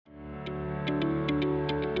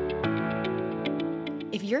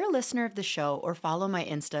If you're a listener of the show or follow my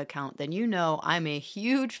Insta account, then you know I'm a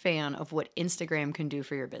huge fan of what Instagram can do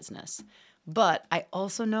for your business. But I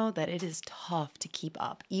also know that it is tough to keep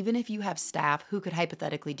up, even if you have staff who could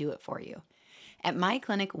hypothetically do it for you. At my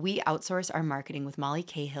clinic, we outsource our marketing with Molly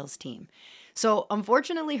Cahill's team. So,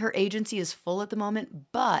 unfortunately, her agency is full at the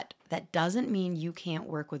moment, but that doesn't mean you can't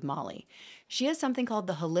work with Molly. She has something called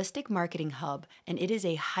the Holistic Marketing Hub, and it is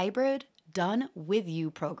a hybrid done with you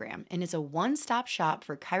program and is a one-stop shop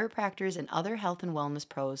for chiropractors and other health and wellness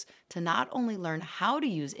pros to not only learn how to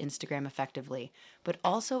use Instagram effectively, but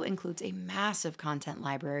also includes a massive content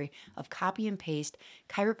library of copy and paste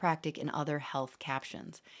chiropractic and other health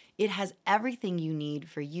captions. It has everything you need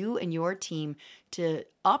for you and your team to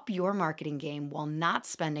up your marketing game while not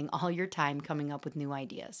spending all your time coming up with new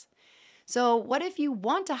ideas. So, what if you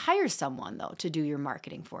want to hire someone, though, to do your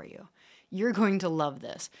marketing for you? You're going to love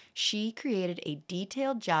this. She created a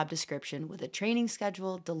detailed job description with a training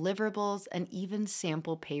schedule, deliverables, and even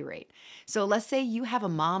sample pay rate. So, let's say you have a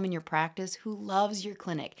mom in your practice who loves your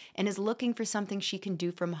clinic and is looking for something she can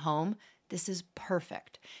do from home. This is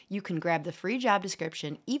perfect. You can grab the free job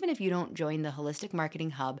description even if you don't join the Holistic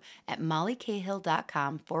Marketing Hub at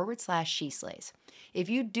mollycahill.com/sheslays. If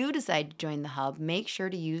you do decide to join the hub, make sure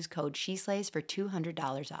to use code SHESLAYS for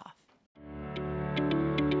 $200 off.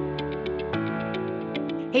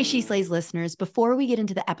 Hey, She Slays listeners, before we get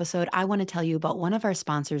into the episode, I want to tell you about one of our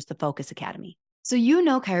sponsors, the Focus Academy. So, you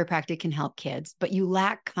know, chiropractic can help kids, but you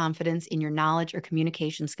lack confidence in your knowledge or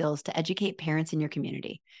communication skills to educate parents in your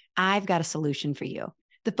community. I've got a solution for you.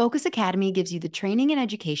 The Focus Academy gives you the training and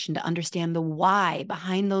education to understand the why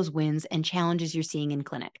behind those wins and challenges you're seeing in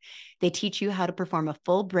clinic. They teach you how to perform a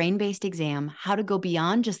full brain based exam, how to go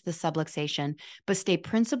beyond just the subluxation, but stay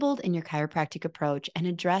principled in your chiropractic approach and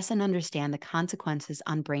address and understand the consequences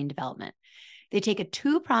on brain development. They take a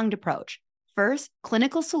two-pronged approach. First,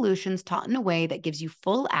 clinical solutions taught in a way that gives you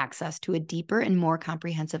full access to a deeper and more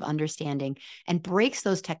comprehensive understanding and breaks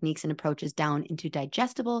those techniques and approaches down into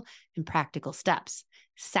digestible and practical steps.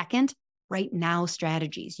 Second, right now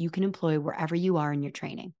strategies you can employ wherever you are in your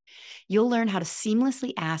training. You'll learn how to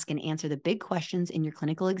seamlessly ask and answer the big questions in your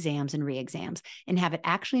clinical exams and re-exams and have it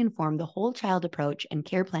actually inform the whole child approach and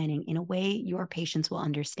care planning in a way your patients will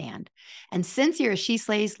understand. And since you're a She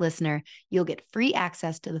Slays listener, you'll get free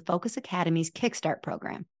access to the Focus Academy's Kickstart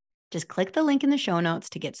program. Just click the link in the show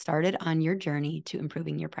notes to get started on your journey to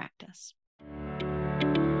improving your practice.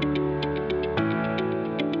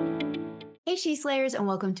 Hey, She Slayers, and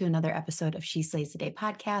welcome to another episode of She Slays Today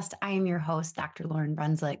podcast. I am your host, Dr. Lauren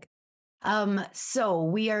Brunswick. So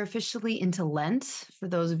we are officially into Lent. For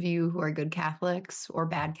those of you who are good Catholics or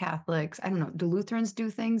bad Catholics, I don't know. Do Lutherans do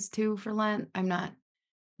things too for Lent? I'm not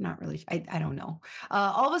really. I don't know.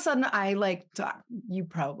 All of a sudden, you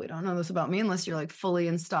probably don't know this about me unless you're like fully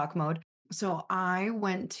in stock mode. So I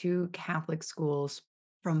went to Catholic schools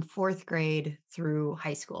from fourth grade through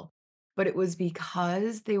high school, but it was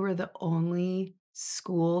because they were the only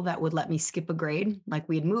school that would let me skip a grade. Like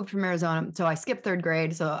we had moved from Arizona, so I skipped third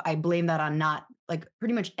grade. So I blame that on not like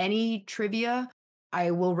pretty much any trivia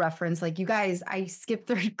I will reference. Like you guys, I skipped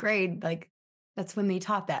third grade. Like that's when they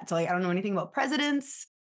taught that. So like I don't know anything about presidents,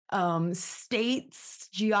 states,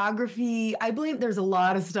 geography. I believe there's a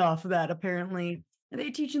lot of stuff that apparently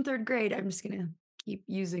they teach in third grade. I'm just gonna keep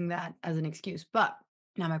using that as an excuse, but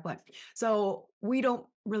not my point. So we don't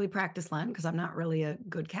really practice Lent because I'm not really a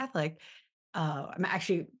good Catholic. I'm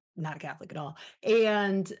actually not a Catholic at all.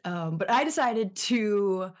 And but I decided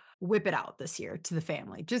to whip it out this year to the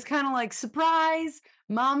family. Just kind of like surprise,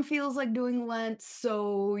 mom feels like doing Lent,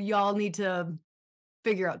 so y'all need to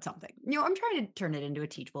figure out something. I'm trying to turn it into a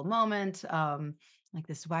teachable moment. Like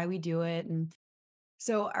this is why we do it. And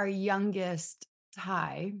so our youngest,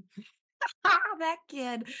 Ty, that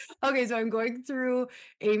kid. Okay, so I'm going through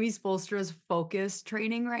Amy Spolstra's focus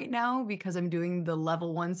training right now because I'm doing the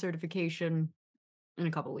level 1 certification in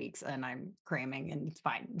a couple weeks and I'm cramming and it's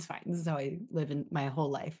fine. It's fine. This is how I live in my whole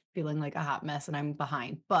life, feeling like a hot mess and I'm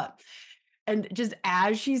behind. And just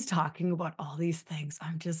as she's talking about all these things,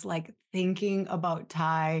 I'm just like thinking about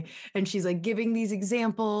Ty and she's like giving these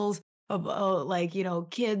examples of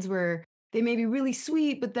kids where they may be really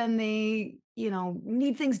sweet, but then they,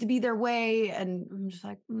 need things to be their way. And I'm just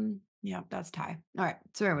like, yeah, that's Ty. All right.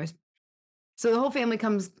 So anyways, so the whole family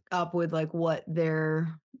comes up with like what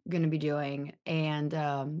they're going to be doing. And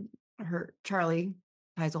her Charlie,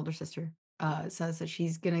 Ty's older sister, says that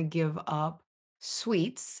she's going to give up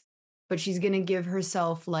sweets, but she's going to give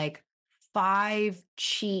herself like 5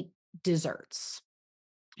 cheat desserts.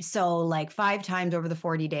 So like 5 times over the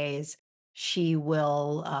 40 days, she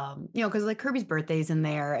will, because like Kirby's birthday's in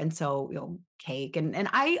there, and so cake, and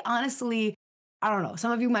I honestly, I don't know.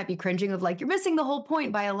 Some of you might be cringing of like you're missing the whole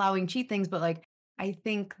point by allowing cheat things, but like I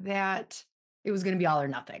think that it was going to be all or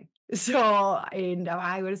nothing. So and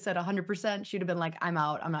I would have said 100%. She'd have been like, I'm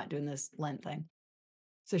out. I'm not doing this Lent thing.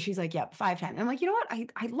 So she's like, "Yep, 5 times." I'm like, "You know what?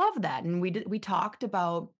 I love that." And we talked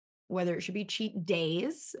about whether it should be cheat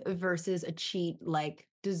days versus a cheat like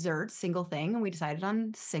dessert single thing, and we decided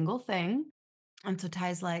on single thing. And so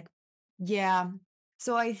Ty's like, "Yeah.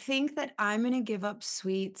 So I think that I'm going to give up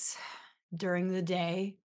sweets during the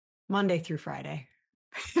day, Monday through Friday."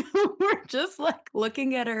 We're just like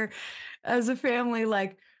looking at her as a family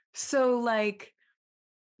like, "So like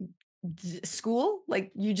school?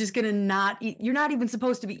 Like, you just gonna not eat? You're not even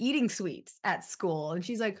supposed to be eating sweets at school." And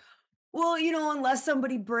she's like, "Well, unless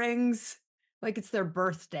somebody brings like it's their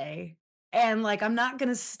birthday. And like, I'm not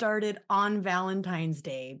gonna start it on Valentine's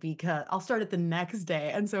Day because I'll start it the next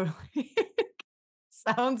day." And so,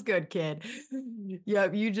 sounds good, kid.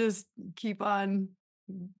 Yep, you just keep on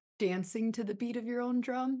dancing to the beat of your own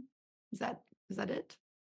drum. Is that is that it?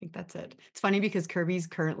 I think that's it. It's funny because Kirby's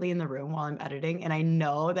currently in the room while I'm editing, and I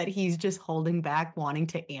know that he's just holding back wanting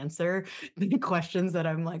to answer the questions that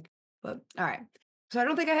I'm like, but all right. So I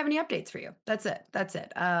don't think I have any updates for you. That's it. That's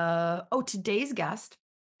it. Today's guest.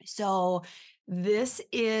 So this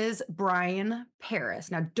is Brian Paris.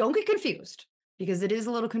 Now, don't get confused because it is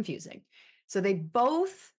a little confusing. So they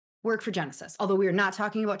both work for Genesis, although we are not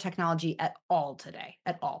talking about technology at all today,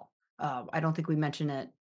 at all. I don't think we mention it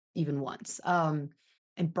even once.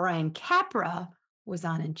 And Brian Capra was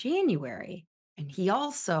on in January, and he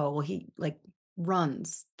also, well, he like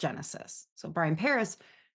runs Genesis. So Brian Paris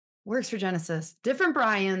works for Genesis, different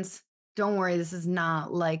Brian's. Don't worry, this is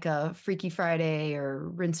not like a Freaky Friday or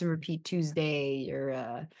Rinse and Repeat Tuesday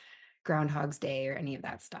or Groundhog's Day or any of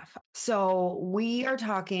that stuff. So we are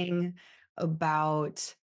talking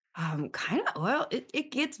about kind of, well,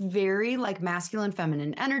 it gets very like masculine,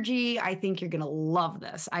 feminine energy. I think you're going to love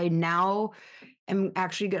this. I now am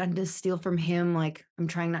actually going to steal from him. Like, I'm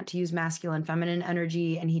trying not to use masculine, feminine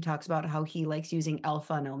energy. And he talks about how he likes using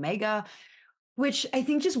alpha and omega, which I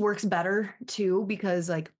think just works better too, because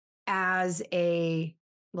like as a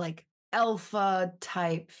like alpha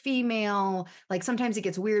type female, like sometimes it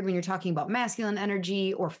gets weird when you're talking about masculine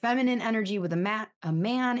energy or feminine energy with a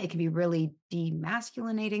man, it can be really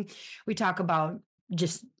demasculinating. We talk about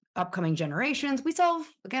just upcoming generations. We solve,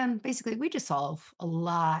 again, basically we just solve a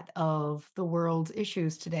lot of the world's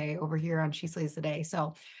issues today over here on She Slays the Day.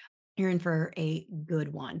 So you're in for a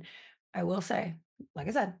good one. I will say, like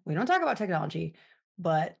I said, we don't talk about technology,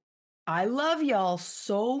 but I love y'all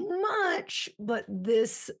so much. But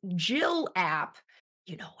this Jill app,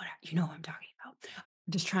 you know what I'm talking about.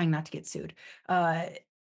 Just trying not to get sued.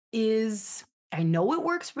 Is I know it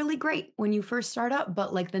works really great when you first start up,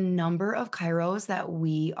 but like the number of chiros that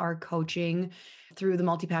we are coaching through the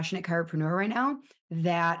multi-passionate chiropreneur right now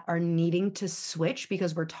that are needing to switch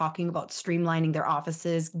because we're talking about streamlining their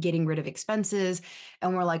offices, getting rid of expenses.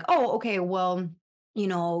 And we're like, oh, okay, well,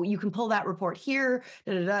 you can pull that report here,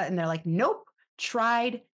 da, da, da. And they're like, nope,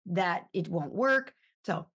 tried that, it won't work.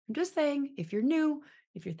 So I'm just saying, if you're new,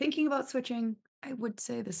 if you're thinking about switching, I would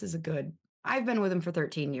say this is a good. I've been with him for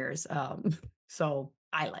 13 years. So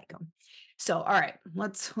I like him. So all right,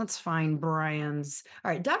 let's find Brian's.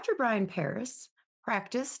 All right, Dr. Brian Paris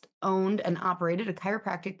practiced, owned, and operated a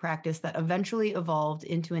chiropractic practice that eventually evolved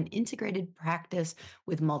into an integrated practice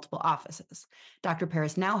with multiple offices. Dr.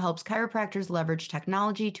 Paris now helps chiropractors leverage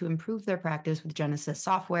technology to improve their practice with Genesis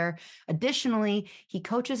software. Additionally, he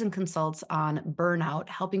coaches and consults on burnout,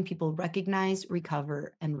 helping people recognize,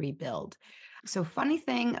 recover, and rebuild. So, funny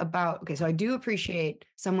thing about, okay, so I do appreciate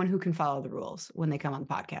someone who can follow the rules when they come on the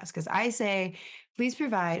podcast because I say, please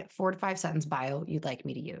provide 4 to 5 sentence bio you'd like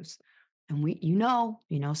me to use.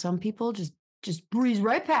 And some people just breeze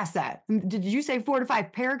right past that. Did you say 4 to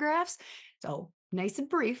 5 paragraphs? So nice and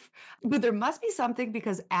brief, but there must be something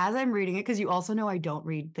because as I'm reading it, because you also know I don't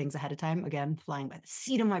read things ahead of time. Again, flying by the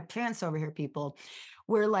seat of my pants over here, people.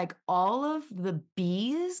 Where like all of the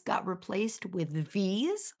B's got replaced with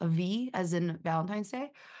V's, a V as in Valentine's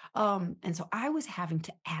Day. And so I was having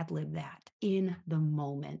to ad lib that in the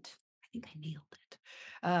moment. I think I nailed it.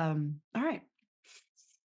 All right.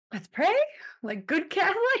 Let's pray like good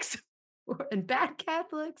Catholics and bad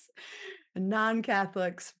Catholics and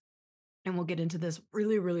non-Catholics. And we'll get into this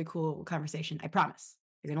really, really cool conversation. I promise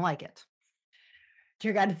you're going to like it.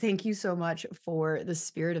 Dear God, thank you so much for the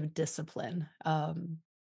spirit of discipline and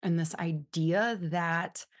this idea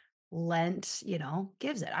that Lent,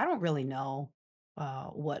 gives it. I don't really know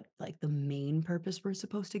what like the main purpose we're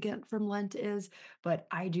supposed to get from Lent is, but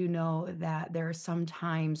I do know that there are some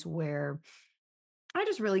times where I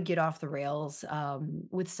just really get off the rails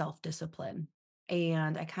with self discipline.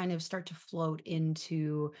 And I kind of start to float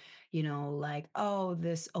into, like, oh,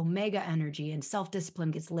 this omega energy and self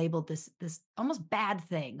discipline gets labeled this almost bad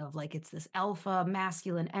thing of like it's this alpha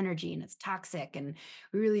masculine energy and it's toxic and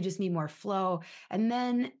we really just need more flow. And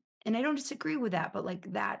then, and I don't disagree with that, but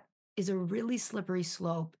like that is a really slippery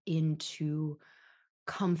slope into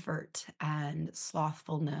comfort and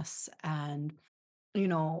slothfulness and, you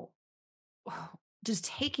know, just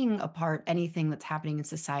taking apart anything that's happening in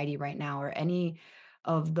society right now or any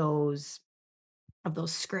of those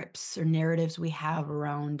scripts or narratives we have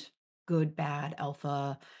around good, bad,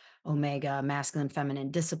 alpha, omega, masculine,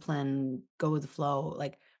 feminine, discipline, go with the flow.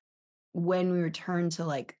 Like when we return to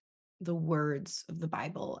like the words of the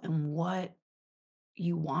Bible and what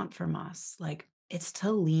you want from us, like it's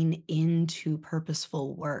to lean into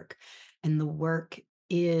purposeful work. And the work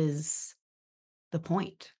is the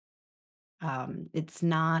point. It's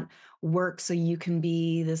not work so you can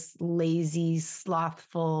be this lazy,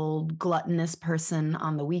 slothful, gluttonous person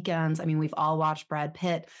on the weekends. I mean, we've all watched Brad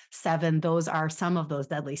Pitt, Seven. Those are some of those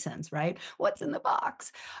deadly sins, right? What's in the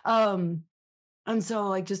box? Um, and so,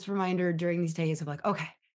 like, just a reminder during these days of like, okay,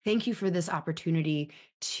 thank you for this opportunity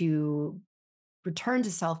to return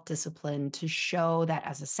to self discipline, to show that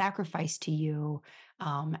as a sacrifice to you,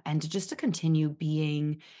 and to just to continue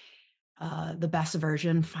being the best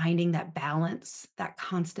version, finding that balance, that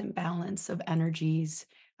constant balance of energies,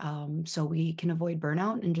 so we can avoid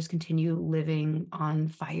burnout and just continue living on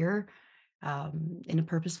fire in a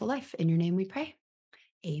purposeful life. In your name we pray.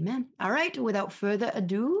 Amen. All right. Without further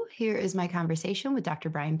ado, here is my conversation with Dr.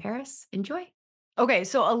 Brian Paris. Enjoy. Okay,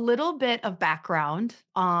 so a little bit of background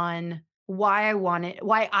on why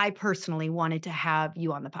I personally wanted to have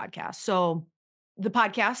you on the podcast. So the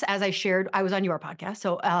podcast, as I shared, I was on your podcast.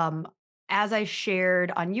 So as I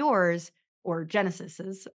shared on yours or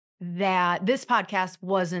Genesis's, that this podcast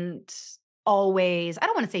wasn't always, I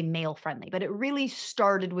don't want to say male friendly, but it really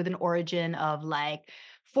started with an origin of like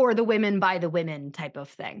for the women by the women type of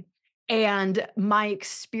thing. And my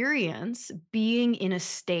experience being in a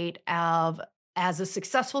state of as a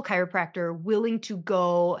successful chiropractor willing to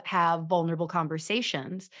go have vulnerable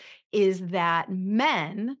conversations is that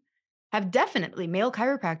men have definitely male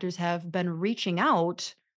chiropractors have been reaching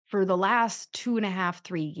out for the last 2.5,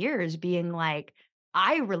 3 years being like,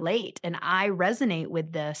 I relate and I resonate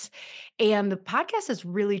with this. And the podcast has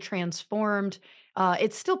really transformed.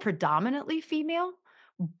 It's still predominantly female,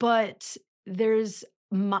 but there's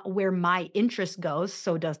where my interest goes,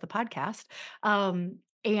 so does the podcast.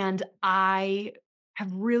 And I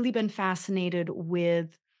have really been fascinated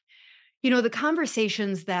with, the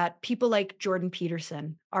conversations that people like Jordan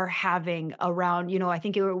Peterson are having around, I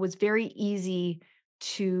think it was very easy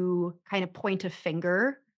to kind of point a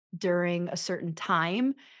finger during a certain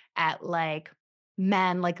time at like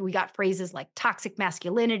men, like we got phrases like toxic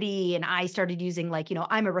masculinity. And I started using like,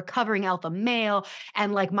 I'm a recovering alpha male.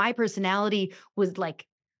 And like my personality was like,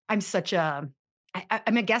 I'm such a, I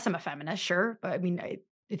mean, I guess I'm a feminist, sure. But I mean, I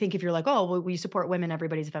think if you're like, oh, well, we support women,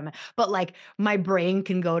 everybody's a feminist. But like my brain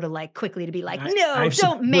can go to like quickly to be like, no, I don't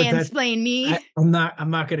support that. mansplain me. I'm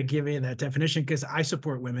not gonna give in that definition because I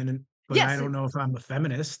support women, but I Yes. don't know if I'm a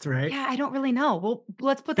feminist, right? Yeah, I don't really know. Well,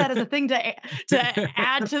 let's put that as a thing to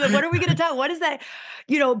add to the what are we gonna talk? What is that?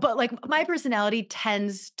 But like my personality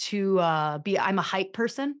tends to be I'm a hype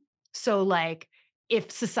person. So like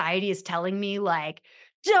if society is telling me like,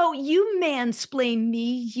 don't you mansplain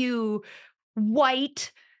me, you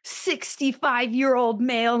white 65-year-old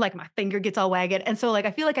male, like my finger gets all wagged. And so like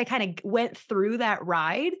I feel like I kind of went through that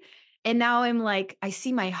ride. And now I'm like, I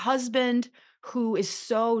see my husband who is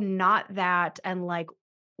so not that and like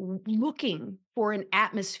looking for an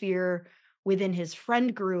atmosphere within his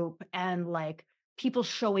friend group and like people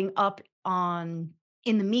showing up on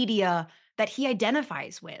in the media that he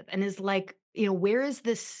identifies with and is like, where is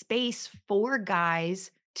this space for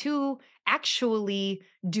guys to actually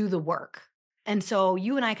do the work? And so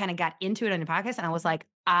you and I kind of got into it on your podcast, and I was like,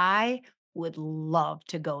 I would love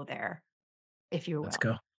to go there if you Let's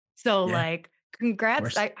will. go. So, Yeah, of like, congrats.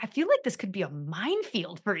 course. I feel like this could be a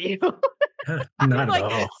minefield for you. I'm Not at like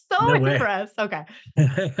all. so No way. impressed. Okay.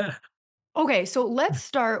 Okay. So let's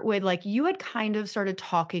start with like you had kind of started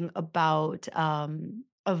talking about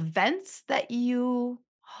events that you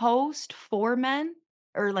host for men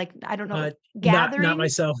or like, I don't know, Not gatherings.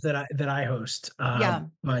 myself that I host, Yeah.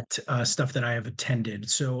 but, stuff that I have attended.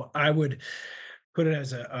 So I would put it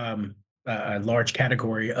as a large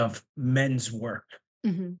category of men's work.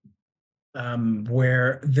 Mhm.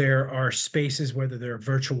 where there are spaces, whether they're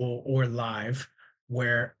virtual or live,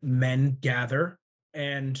 where men gather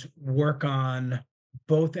and work on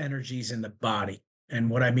both energies in the body. And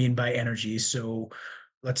what I mean by energies, so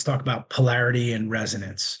let's talk about polarity and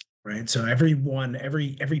resonance, right? So every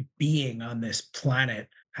being on this planet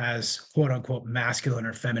has quote unquote masculine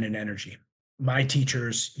or feminine energy. My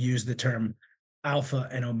teachers use the term alpha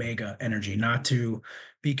and omega energy, not to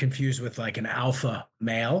be confused with like an alpha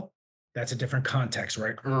male. That's a different context,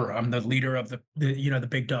 right? I'm the leader of the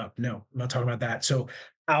big dog. No, I'm not talking about that. So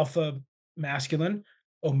alpha masculine,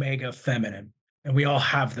 omega feminine, and we all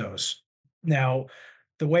have those. Now,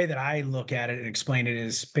 the way that I look at it and explain it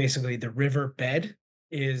is basically the river bed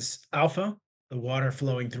is alpha, the water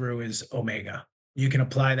flowing through is omega. You can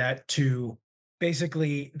apply that to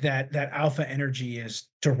basically that alpha energy is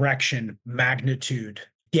direction, magnitude,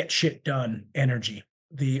 get shit done energy.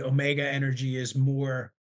 The omega energy is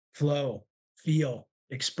more flow, feel,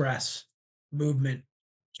 express, movement,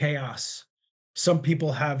 chaos. Some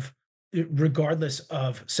people have, regardless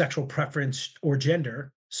of sexual preference or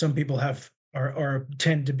gender, some people are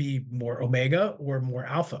tend to be more omega or more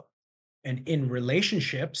alpha. And in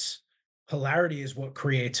relationships, polarity is what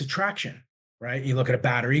creates attraction, right? You look at a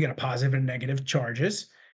battery, you got a positive and negative charges,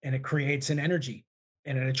 and it creates an energy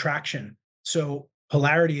and an attraction. So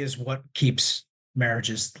polarity is what keeps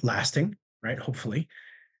marriages lasting, right? Hopefully.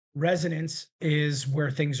 Resonance is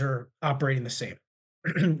where things are operating the same,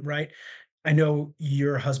 right? I know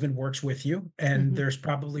your husband works with you, and Mhm. there's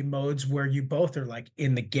probably modes where you both are like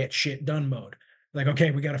in the get shit done mode. Like,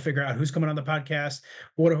 okay, we got to figure out who's coming on the podcast,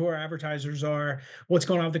 who our advertisers are, what's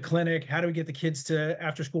going on with the clinic, how do we get the kids to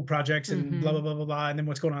after school projects, and blah blah Mhm. blah blah blah, and then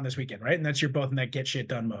what's going on this weekend, right? And that's you're both in that get shit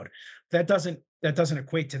done mode. That doesn't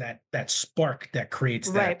equate to that spark that creates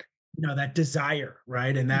that Right. that desire,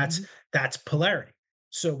 right? And that's Mhm. that's polarity.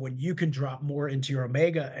 So when you can drop more into your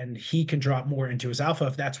omega and he can drop more into his alpha,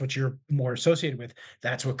 if that's what you're more associated with,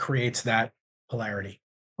 that's what creates that polarity.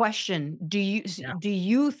 Question, Yeah. do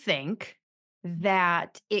you think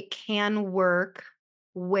that it can work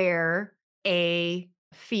where a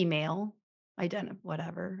female, Yeah.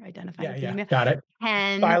 identifying Yeah. female, Got it.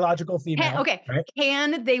 can Biological female, okay, right?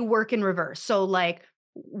 can they work in reverse? So, like,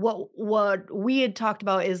 what we had talked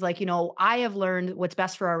about is, like, I have learned what's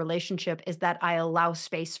best for our relationship is that I allow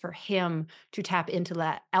space for him to tap into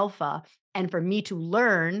that alpha, and for me to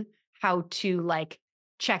learn how to, like,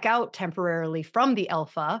 check out temporarily from the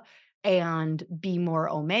alpha and be more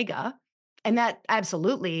omega. And that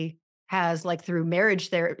absolutely has, like, through marriage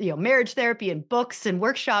therapy and books and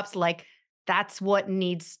workshops, like, that's what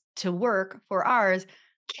needs to work for ours.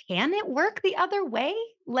 Can it work the other way?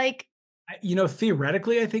 Like,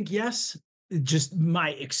 Theoretically, I think yes. Just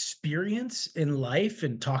my experience in life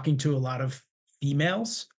and talking to a lot of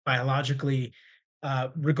females biologically,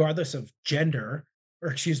 regardless of gender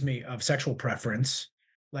or excuse me, of sexual preference,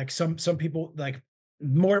 like some people like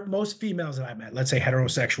most females that I met, let's say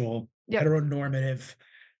heterosexual, yep. heteronormative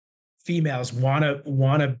females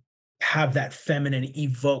wanna have that feminine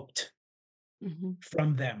evoked Mhm,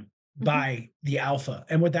 from them mhm. by the alpha.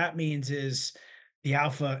 And what that means is the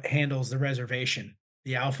alpha handles the reservation.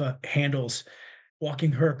 The alpha handles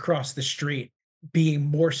walking her across the street, being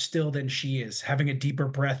more still than she is, having a deeper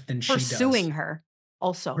breath than she does. Pursuing her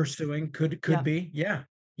also. Pursuing could Yep. be. Yeah.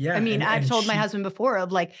 Yeah. I mean, I've And told my she husband before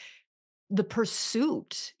of, like, the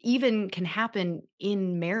pursuit even can happen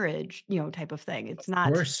in marriage, type of thing. It's of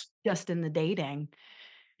not course. just in the dating.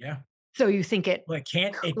 Yeah. So you think it Well, it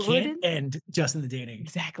can't couldn't? end just in the dating.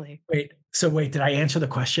 Exactly. Wait, did I answer the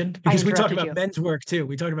question? I Because we talked interrupted about you. men's work too.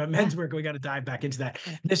 We talked about Yeah, men's work. We got to dive back into that.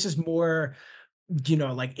 yeah. This is more,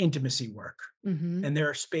 like intimacy work. Mhm. And there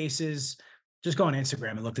are spaces, just go on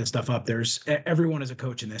Instagram and look this stuff up. Everyone is a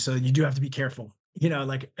coach in this. So you do have to be careful.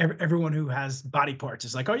 Like everyone who has body parts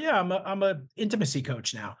is like, oh yeah, I'm a intimacy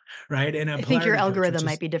coach now. Right. And a I think your polarity coach, algorithm which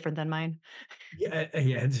might is, be different than mine. yeah,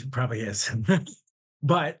 it probably is.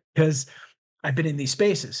 But because I've been in these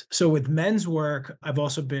spaces. So with men's work, I've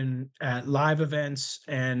also been at live events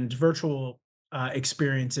and virtual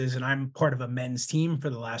experiences, and I'm part of a men's team for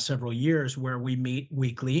the last several years where we meet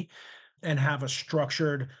weekly and have a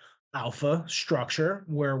structured alpha structure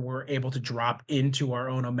where we're able to drop into our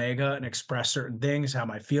own omega and express certain things. How am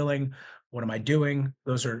I feeling? What am I doing?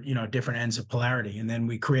 Those are, different ends of polarity. And then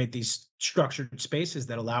we create these structured spaces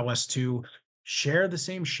that allow us to share the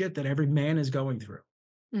same shit that every man is going through.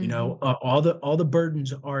 Mhm. All the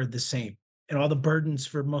burdens are the same. And all the burdens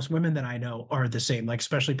for most women that I know are the same, like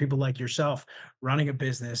especially people like yourself running a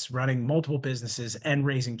business, running multiple businesses and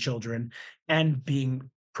raising children and being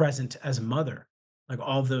present as a mother. Like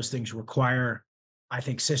all of those things require I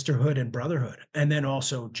think sisterhood and brotherhood, and then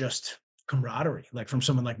also just camaraderie. Like from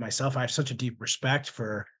someone like myself, I have such a deep respect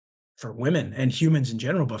for women and humans in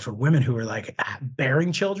general, but for women who are like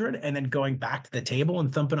bearing children and then going back to the table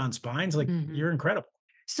and thumping on spines, like Mhm. you're incredible.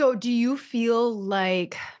 So do you feel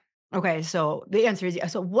like okay, so the answer is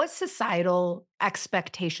yes. So what societal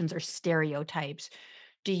expectations or stereotypes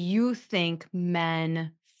do you think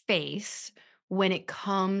men face when it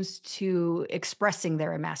comes to expressing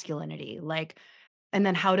their masculinity? Like, and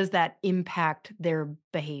then how does that impact their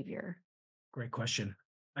behavior? Great question.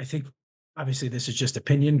 I think obviously this is just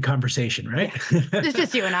opinion conversation, right? Yeah. It's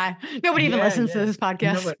just you and I. Nobody even Yeah, listens to yeah. this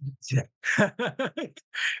You know podcast. what?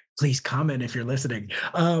 Please comment if you're listening.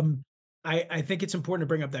 I think it's important to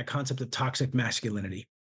bring up that concept of toxic masculinity,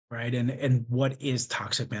 right? And what is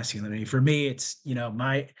toxic masculinity? For me, it's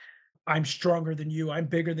I'm stronger than you, I'm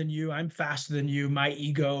bigger than you, I'm faster than you. My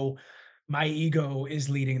ego is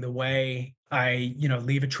leading the way.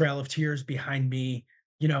 Leave a trail of tears behind me,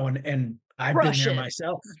 and I've been Crush there it.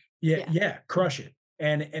 myself. Yeah, Yeah. yeah, crush it.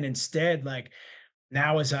 And instead, like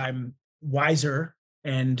now as I'm wiser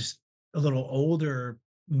and a little older,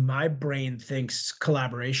 my brain thinks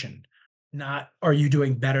collaboration, not are you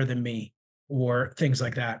doing better than me or things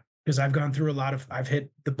like that. Because I've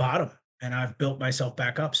hit the bottom and I've built myself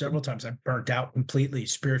back up several times. I've burnt out completely,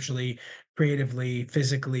 spiritually, creatively,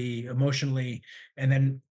 physically, emotionally, and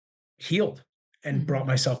then healed and brought Mhm.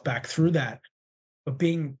 myself back through that. But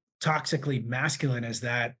being toxically masculine is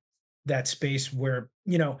that space where,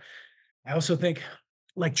 I also think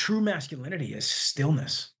like true masculinity is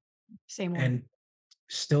Same word. and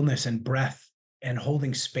stillness and breath and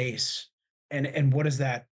holding space. And what is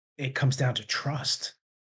that? It comes down to trust.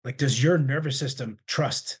 Like, does your nervous system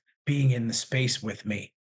trust being in the space with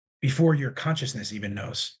me before your consciousness even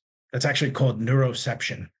knows? That's actually called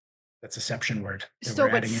neuroception. That's a seption word that we're So,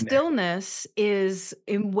 but adding in there. stillness is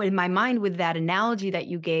in my mind with that analogy that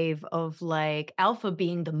you gave of like alpha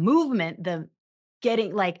being the movement, the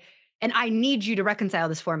getting like, and I need you to reconcile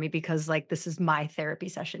this for me because like this is my therapy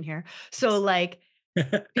session here. So, like,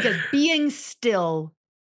 because being still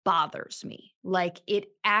bothers me. Like, it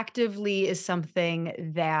actively is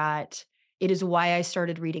something that it is why I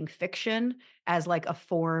started reading fiction as, like, a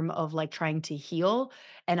form of, like, trying to heal,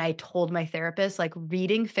 and I told my therapist, like,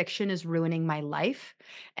 "Reading fiction is ruining my life,"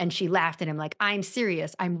 and she laughed, and I'm like, "I'm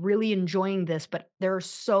serious. I'm really enjoying this, but there are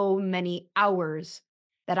so many hours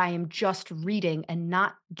that I am just reading and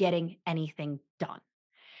not getting anything done."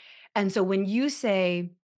 And so when you say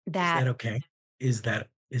Is that that okay? Is that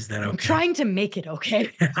I'm okay? trying to make it okay,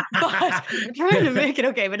 but I'm trying to make it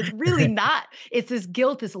okay, but it's really not. It's this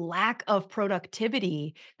guilt, this lack of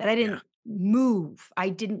productivity that I Yeah. didn't move. I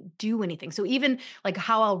didn't do anything. So even like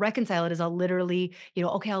how I'll reconcile it is I'll literally,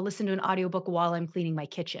 okay, I'll listen to an audiobook while I'm cleaning my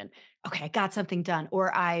kitchen. Okay, I got something done.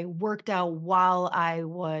 Or I worked out while I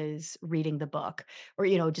was reading the book or,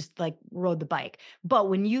 just like rode the bike. But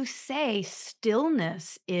when you say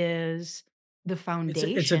stillness is the It's a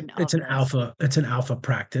foundation it's of an this, alpha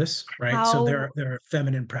practice, right? So there how there are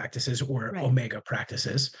feminine practices or right. omega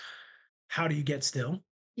practices. How do you get still?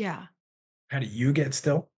 Yeah. How do you get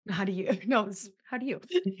still? How do you no, how do you?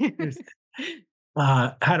 Yes.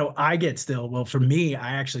 How do I get still? Well, for me,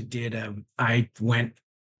 I actually did, I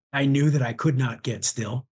knew that I could not get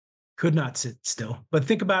still, could not sit still. But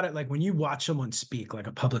think about it like when you watch someone speak, like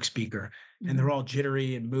a public speaker, and they're Mhm, all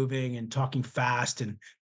jittery and moving and talking fast, and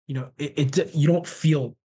you don't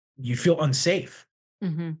feel you feel unsafe.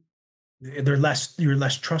 mhm. You're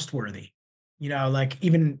less trustworthy. Like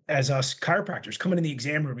even as us chiropractors coming in the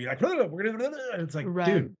exam room, you're like, we're gonna, it's like, Right.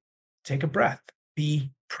 dude, take a breath,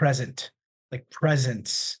 be present. Like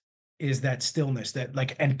presence is that stillness that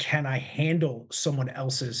like, and can I handle someone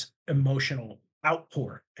else's emotional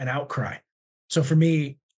outpour and outcry? So for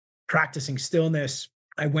me, practicing stillness,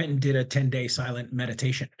 I went and did a 10-day silent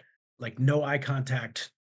meditation, like no eye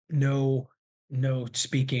contact, no, no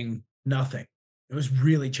speaking, nothing. It was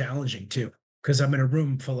really challenging too, because I'm in a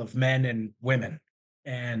room full of men and women,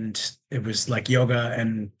 and it was like yoga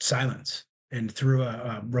and silence. And through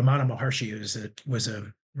a Ramana Maharshi, was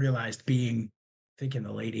a realized being, I think in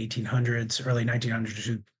the late 1800s, early 1900s,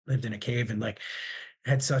 who lived in a cave and like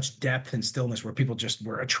had such depth and stillness where people just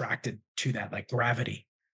were attracted to that, like gravity.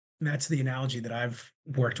 And that's the analogy that I've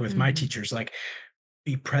worked with my Mhm. teachers, like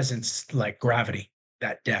be presence like gravity,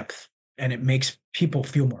 that depth. And it makes people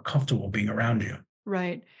feel more comfortable being around you.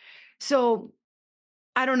 Right. So,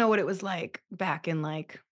 I don't know what it was like back in,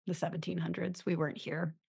 like, the 1700s, we weren't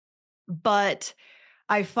here, but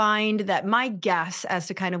I find that my guess as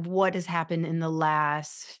to kind of what has happened in the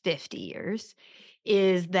last 50 years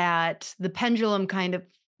is that the pendulum kind of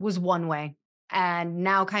was one way, and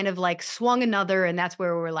now kind of like swung another, and that's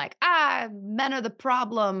where we're like, ah, men are the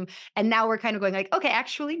problem. And now we're kind of going like, okay,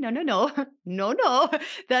 actually, no, no, no, no, no.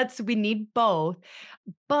 That's we need both.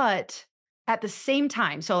 But at the same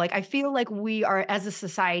time, so, like, I feel like we are, as a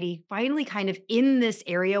society, finally kind of in this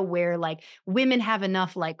area where, like, women have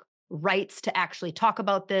enough, like, rights to actually talk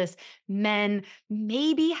about this. Men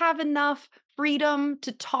maybe have enough freedom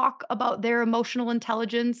to talk about their emotional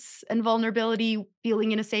intelligence and vulnerability,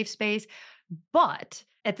 feeling in a safe space. But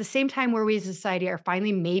at the same time, where we as a society are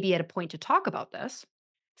finally maybe at a point to talk about this,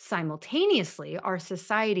 simultaneously, our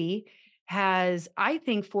society has, I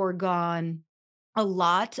think, foregone a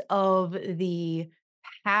lot of the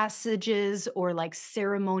passages or like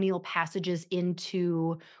ceremonial passages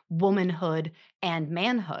into womanhood and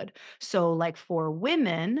manhood. So, like for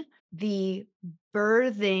women, the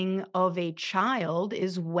birthing of a child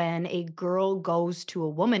is when a girl goes to a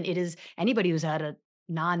woman. It is anybody who's had a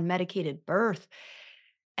non medicated birth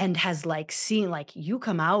and has, like, seen like, you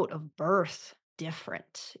come out of birth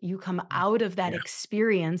different. You come out of that Yeah,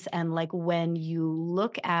 experience, and, like, when you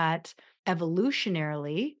look at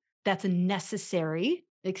evolutionarily, that's a necessary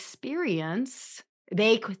experience.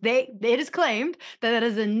 They it is claimed that that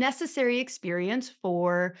is a necessary experience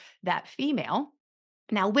for that female.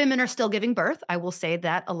 Now, women are still giving birth. I will say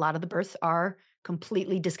that a lot of the births are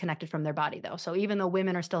completely disconnected from their body, though. So even though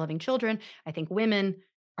women are still having children, I think women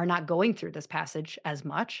are not going through this passage as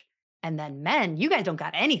much. And then men, you guys don't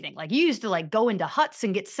got anything. Like you used to like go into huts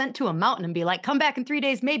and get sent to a mountain and be like, come back in 3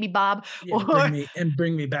 days, maybe, Bob. yeah, Or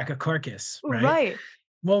bring me back a carcass, right? right.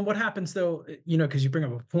 Well, what happens though, because you bring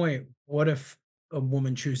up a point, what if a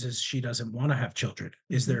woman chooses she doesn't wanna have children?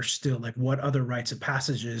 Is Mhm. there still like, what other rites of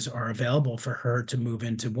passages are available for her to move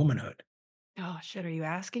into womanhood? Oh shit, are you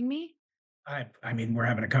asking me? I mean, we're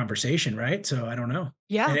having a conversation, right? So I don't know.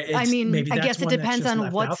 Yeah. And I it's mean, maybe I that's guess it one that's depends just on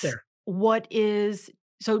left out there. what is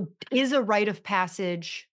so is a rite of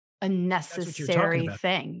passage a That's what you're talking necessary about.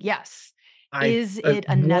 thing? Yes. I Is it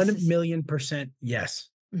a necess 1,000,000% yes.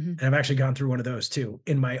 Mhm, And I've actually gone through one of those too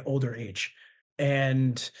in my older age.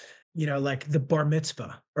 And, like the bar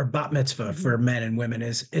mitzvah or bat mitzvah mhm, for men and women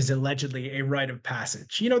is allegedly a rite of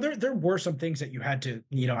passage. There were some things that you had to,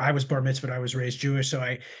 I was bar mitzvah, I was raised Jewish, so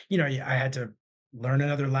I had to learn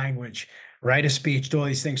another language, write a speech, do all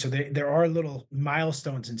these things. So there are little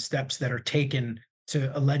milestones and steps that are taken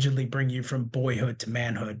to allegedly bring you from boyhood to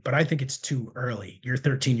manhood. But I think it's too early. You're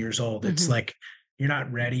 13 years old. It's mhm. like you're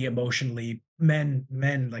not ready emotionally. Men,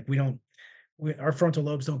 like our frontal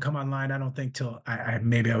lobes don't come online. I don't think till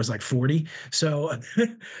maybe I was like 40. So,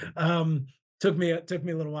 um, took me a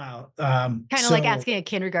little while. Kinda like So asking a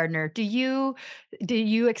kindergartner, do you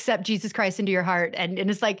accept Jesus Christ into your heart?" And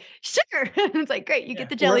it's like, "Sure." And it's like, "Great, you get yeah,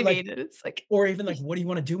 the jelly bean." And it's like, or even like, what do you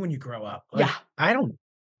want to do when you grow up? yeah, Like, I don't.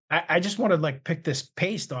 I just want to like pick this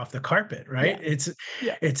paste off the carpet, right? yeah,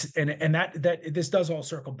 yeah. And that this does all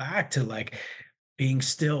circle back to like being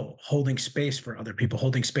still, holding space for other people,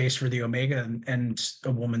 holding space for the omega and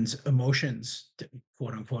a woman's emotions,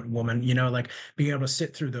 quote unquote woman, like being able to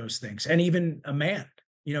sit through those things. And even a man,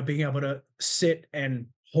 being able to sit and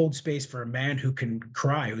hold space for a man who can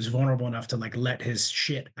cry, who's vulnerable enough to like let his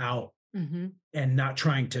shit out Mhm. and not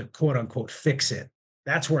trying to quote unquote fix it.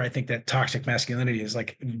 That's where I think that toxic masculinity is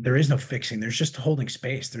like, there is no fixing. There's just holding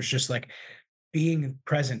space. There's just like being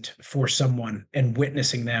present for someone and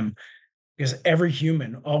witnessing them, because every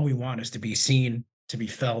human, all we want is to be seen, to be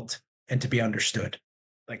felt, and to be understood.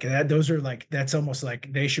 Like that, those are like, that's almost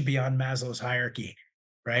like they should be on Maslow's hierarchy,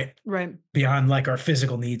 right? Right, Beyond like our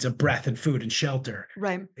physical needs of breath and food and shelter.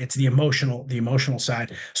 right, It's the emotional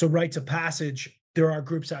side. So rites of passage, there are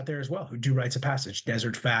groups out there as well who do rites of passage,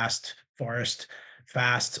 desert fast, forest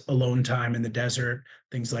fast, alone time in the desert,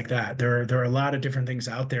 things like that. There are a lot of different things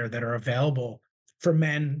out there that are available for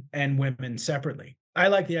men and women separately. I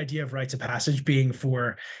like the idea of rites of passage being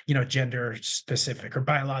for, gender specific or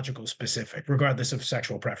biological specific, regardless of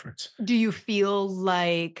sexual preference. Do you feel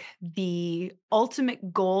like the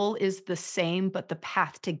ultimate goal is the same, but the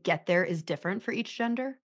path to get there is different for each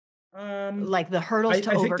gender? Um, Like, the hurdles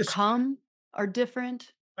to I think this overcome are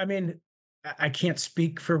different? I mean, I can't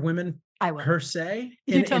speak for women I will. per se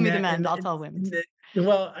You tell in me the that men, I'll tell women.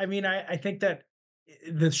 well, I mean, I think that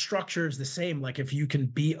the structure is the same. Like if you can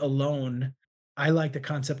be alone, I like the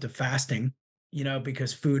concept of fasting,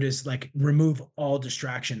 because food is like remove all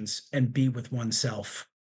distractions and be with oneself.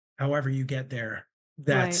 However you get there,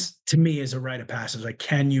 Right. that's to me is a rite of passage. Like,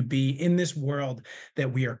 can you be in this world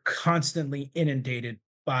that we are constantly inundated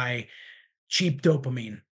by cheap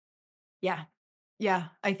dopamine? Yeah. Yeah,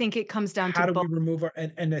 I think it comes down to How do both. we remove our,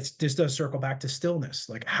 and this does circle back to stillness.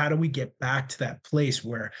 Like, how do we get back to that place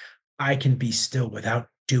where I can be still without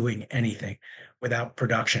doing anything, without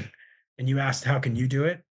production. And you asked, how can you do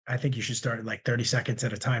it? I think you should start at like 30 seconds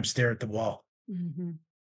at a time, stare at the wall. Mhm.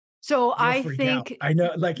 So You'll I freak out. think I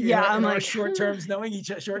know, like yeah, I'm in our like, short terms,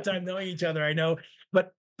 short time knowing each other, I know,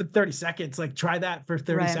 but 30 seconds, like try that for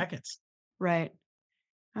 30 right, seconds. right.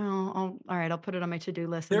 Oh, all right, I'll put it on my to-do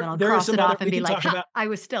list, and then I'll There are cross some it other off and we be can like, talk "Ha, about I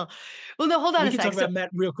was still." Well, no, hold on we a can sec. talk So about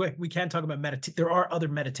real quick. We can talk about there are other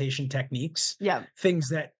meditation techniques, yeah, things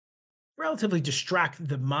that relatively distract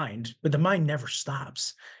the mind, but the mind never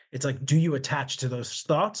stops. It's like, do you attach to those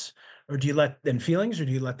thoughts or do you let them feelings or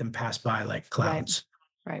do you let them pass by like right, clouds?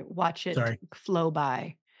 right, watch it Sorry. flow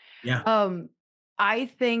by. Yeah. Um, I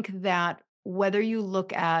think that whether you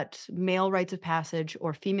look at male rites of passage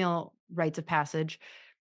or female rites of passage,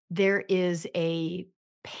 there is a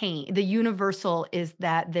pain. The universal is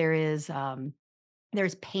that there's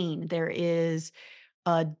pain. There is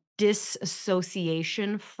a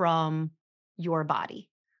disassociation from your body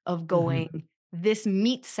of Mhm. going, this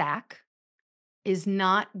meat sack is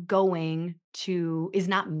not me.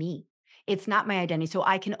 It's not my identity. So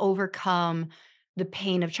I can overcome the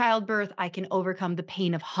pain of childbirth. I can overcome the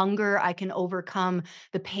pain of hunger. I can overcome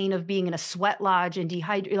the pain of being in a sweat lodge and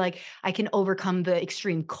dehydrate. Like I can overcome the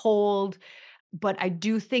extreme cold. But I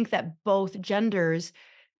do think that both genders,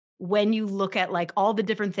 when you look at like all the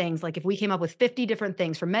different things, like if we came up with 50 different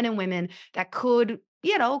things for men and women that could,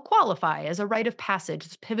 qualify as a rite of passage,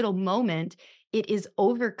 this pivotal moment, it is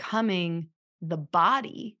overcoming the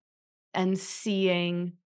body and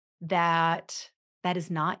seeing that that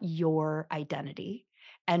is not your identity.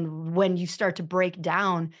 And when you start to break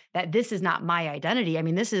down that this is not my identity, I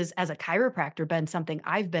mean, this is as a chiropractor been something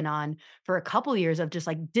I've been on for a couple years of just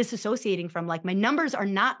like disassociating from like my numbers are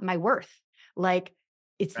not my worth. Like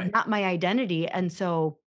it's Right. not my identity. And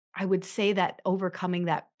so I would say that overcoming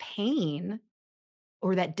that pain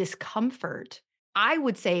or that discomfort, I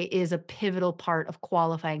would say is a pivotal part of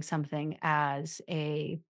qualifying something as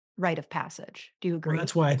a rite of passage. Do you Well, agree?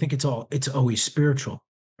 that's why I think it's always spiritual,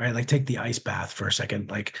 right? Like take the ice bath for a second.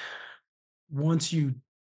 Like once you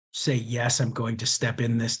say, yes, I'm going to step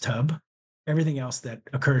in this tub, everything else that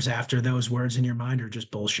occurs after those words in your mind are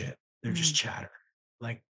just bullshit. They're just Mm. chatter.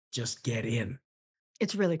 Like just get in.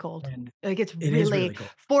 It's really cold. And Like, it's it is really really cool.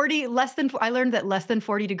 40 less than I learned that less than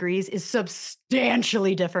 40 degrees is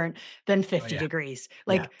substantially different than Oh 50 yeah. degrees. Yeah.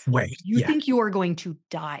 Like, Wait. you Yeah. think you are going to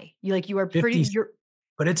die. You are pretty 50s, you're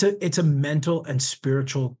but it's a mental and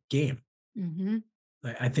spiritual game. Mhm.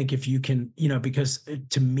 I think if you can, because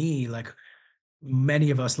to me, like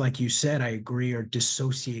many of us, like you said, I agree, are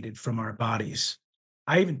dissociated from our bodies.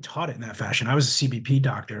 I even taught it in that fashion. I was a CBP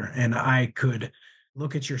doctor and I could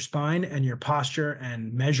look at your spine and your posture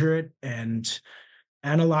and measure it and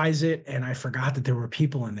analyze it. And I forgot that there were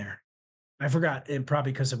people in there. I forgot, and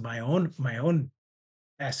probably because of my own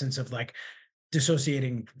essence of like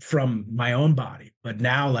dissociating from my own body. But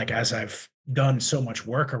now, like as I've done so much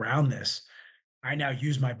work around this, I now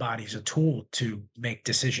use my body as a tool to make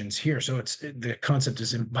decisions here. So the concept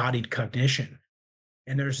is embodied cognition.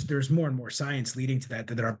 And there's more and more science leading to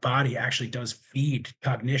that our body actually does feed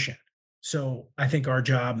cognition. So I think our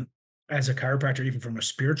job as a chiropractor, even from a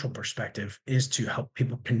spiritual perspective, is to help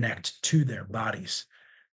people connect to their bodies.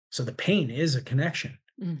 So the pain is a connection.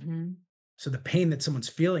 Mhm. So the pain that someone's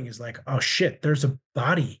feeling is like, oh shit, there's a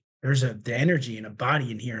body, there's the energy in a body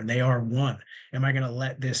in here, and they are one. Am I going to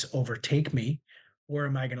let this overtake me, or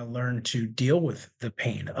am I going to learn to deal with the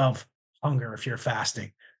pain of hunger if you're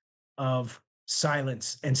fasting, of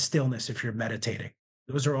silence and stillness if you're meditating?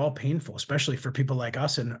 Those are all painful, especially for people like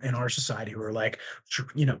us in our society who are like,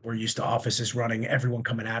 we're used to offices running, everyone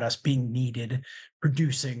coming at us, being needed,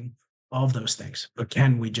 producing all of those things. But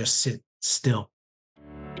can we just sit still?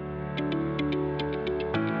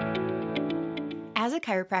 As a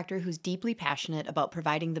chiropractor who's deeply passionate about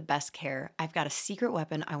providing the best care, I've got a secret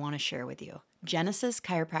weapon I want to share with you: Genesis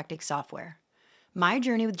Chiropractic Software. My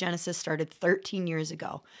journey with Genesis started 13 years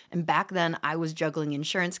ago, and back then I was juggling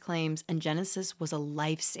insurance claims, and Genesis was a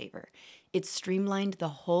lifesaver. It streamlined the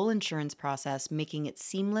whole insurance process, making it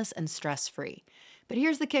seamless and stress free. But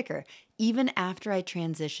here's the kicker: even after I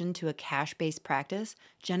transitioned to a cash based practice,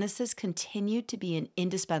 Genesis continued to be an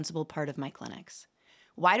indispensable part of my clinics.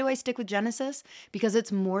 Why do I stick with Genesis? Because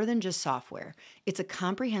it's more than just software. It's a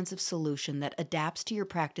comprehensive solution that adapts to your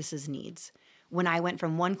practice's needs. When I went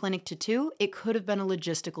from one clinic to two, it could have been a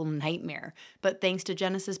logistical nightmare. But thanks to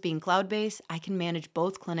Genesis being cloud based, I can manage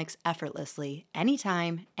both clinics effortlessly,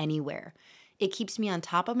 anytime, anywhere. It keeps me on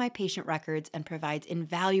top of my patient records and provides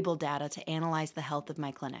invaluable data to analyze the health of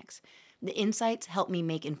my clinics. The insights help me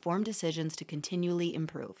make informed decisions to continually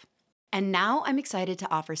improve. And now I'm excited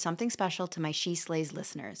to offer something special to my She Slays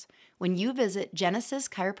listeners. When you visit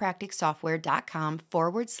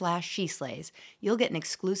genesischiropracticsoftware.com/She Slays, you'll get an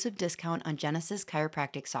exclusive discount on Genesis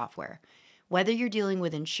Chiropractic Software. Whether you're dealing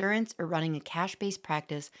with insurance or running a cash based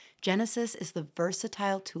practice, Genesis is the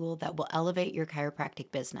versatile tool that will elevate your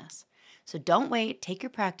chiropractic business. So don't wait, take your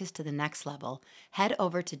practice to the next level. Head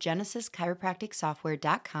over to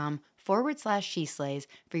genesischiropracticsoftware.com/She Slays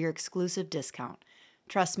for your exclusive discount.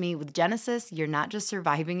 Trust me, with Genesis, you're not just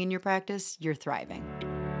surviving in your practice, you're thriving.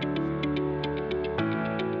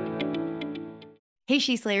 Hey,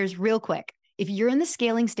 She Slayers, real quick. If you're in the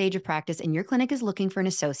scaling stage of practice and your clinic is looking for an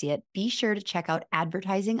associate, be sure to check out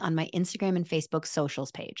advertising on my Instagram and Facebook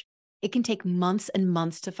socials page. It can take months and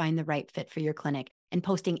months to find the right fit for your clinic, and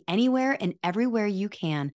posting anywhere and everywhere you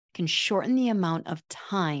can shorten the amount of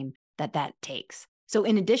time that takes. So,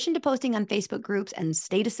 in addition to posting on Facebook groups and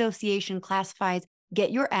state association classifieds,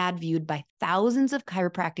 get your ad viewed by thousands of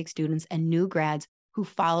chiropractic students and new grads who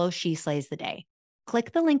follow She Slays the Day.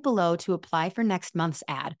 Click the link below to apply for next month's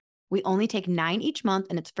ad. We only take 9 each month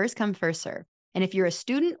and it's first come, first serve. And if you're a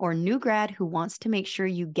student or new grad who wants to make sure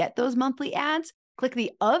you get those monthly ads, click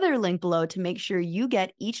the other link below to make sure you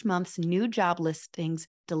get each month's new job listings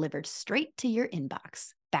delivered straight to your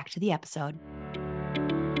inbox. Back to the episode.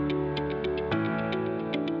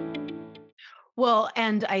 Well,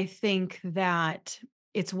 and I think that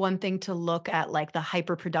it's one thing to look at like the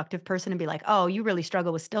hyper productive person and be like, oh, you really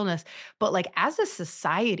struggle with stillness. But like as a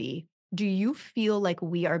society, do you feel like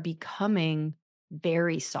we are becoming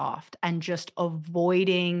very soft and just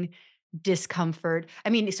avoiding discomfort? I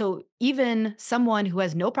mean, so even someone who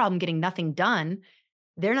has no problem getting nothing done,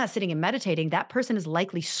 they're not sitting and meditating. That person is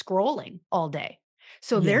likely scrolling all day.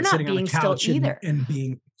 So Yeah, they're and not sitting on a being still couch either. and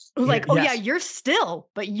being yeah, Like, "Oh, yeah, yes. you're still,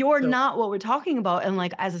 but you're So not what we're talking about." And,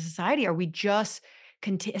 like, as a society, are we just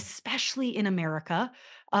especially in America,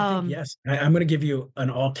 I think um yes. I'm gonna give you an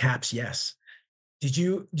all caps yes. Did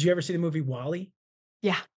you ever see the movie WALL-E?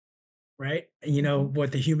 Yeah. Right? You know Mhm,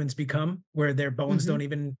 what the humans become, where their bones don't mhm.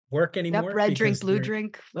 even work Yep, anymore red drink, because blue they're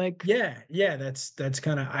drink, like yeah, yeah, that's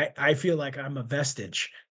kinda I feel like I'm a vestige,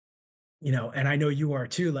 and I know you are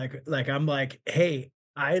too, like, I'm like, "Hey,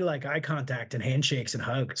 I like eye contact and handshakes and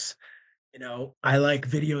hugs." I like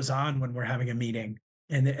videos on when we're having a meeting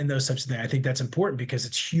and those types of things. I think that's important because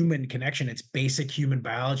it's human connection. It's basic human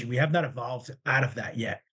biology. We have not evolved out of that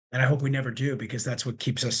yet. And I hope we never do because that's what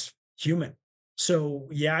keeps us human. So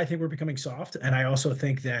yeah, I think we're becoming soft. And I also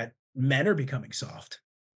think that men are becoming soft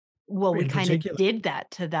well, we in kinda particular. did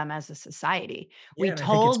that to them as a society. Yeah. We And I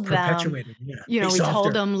think it's told them, perpetuated. Yeah. you Be know, we told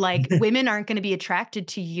softer. them, like, "Women aren't gonna be attracted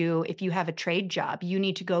to you if you have a trade job. You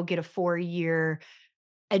need to go get a 4-year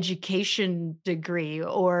education degree,"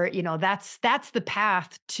 or, that's the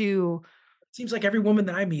path to Seems like every woman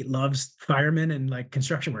that I meet loves firemen and like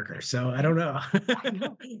construction workers. So I I don't know. I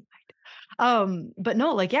know. But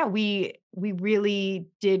no, like, yeah, we really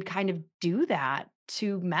did kind of do that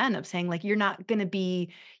to men of saying, like, you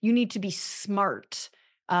need to be smart,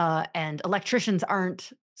 and electricians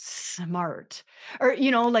aren't smart, or,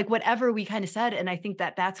 like, whatever we kinda said, and I think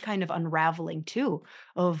that that's kind of unraveling too,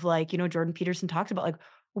 of, like, Jordan Peterson talks about, like,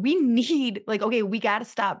 we need like, okay, we gotta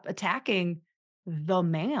stop attacking the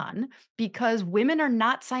man because women are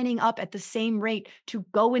not signing up at the same rate to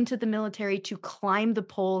go into the military, to climb the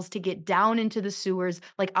poles, to get down into the sewers.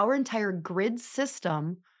 Like our entire grid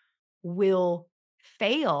system will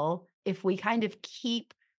fail if we kind of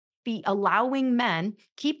keep allowing men,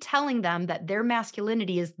 keep telling them that their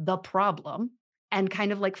masculinity is the problem and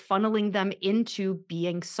kind of like funneling them into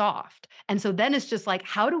being soft. And so then it's just like,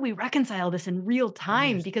 how do we reconcile this in real And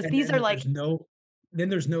time? Because these are like,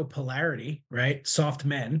 there's no polarity, right? Soft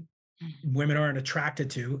men, women aren't attracted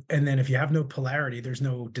to, and then if you have no polarity, there's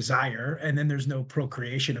no desire, and then there's no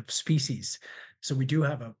procreation of species. So we do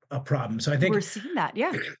have a problem. So I we're think seeing that.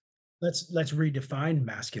 Yeah. let's redefine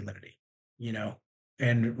masculinity, you know,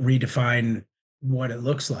 and redefine what it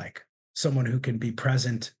looks like. Someone who can be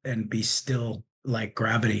present and be still like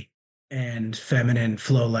gravity and feminine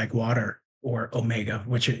flow like water or omega,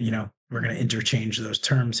 which we're going to Mhm. interchange those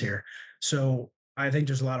terms here. So I think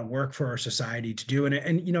there's a lot of work for our society to do, and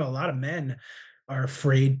a lot of men are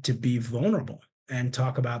afraid to be vulnerable and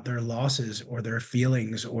talk about their losses or their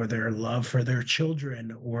feelings or their love for their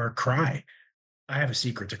children or cry. I have a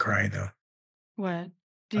secret to crying though. What?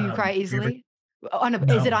 Do you cry Have you ever easily?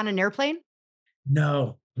 Is it No, on an airplane?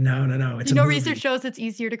 no, no, no, no, it's a Research movie. shows it's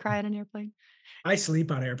easier to cry on an airplane? I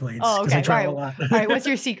sleep on airplanes Oh, because I okay. travel a lot. All right, what's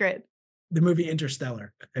your secret? The movie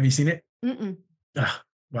Interstellar. Have you seen it? Mm-mm. Ugh,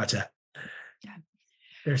 watch that. Yeah.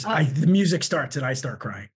 There's Uh, I the music starts and I start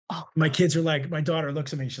crying. Oh, My kids are like, my daughter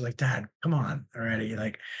looks at me, she's like, "Dad, come on already."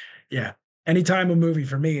 Like, yeah. Anytime a movie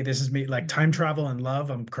for me, this is me, like time mhm. travel and love,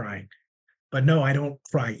 I'm crying. But no, I don't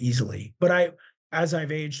cry easily. But as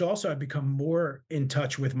I've aged, also I've become more in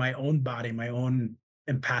touch with my own body, my own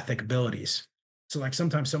empathic abilities. So like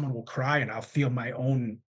sometimes someone will cry and I'll feel my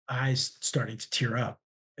own eyes starting to tear up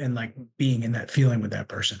and like being in that feeling with that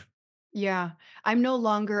person. Yeah, I'm no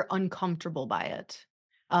longer uncomfortable by it.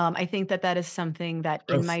 I think that that is something that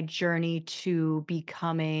in Growth. my journey to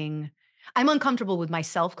becoming I'm uncomfortable with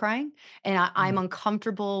myself crying, and I'm Mm.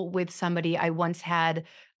 uncomfortable with somebody I once had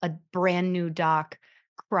a brand new doc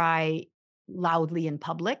cry loudly in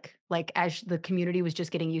public, like, as the community was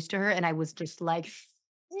just getting used to her, and I was just like,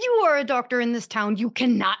 "You are a doctor in this town, you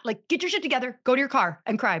cannot like, get your shit together, go to your car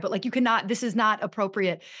and cry, but, like, you cannot this is not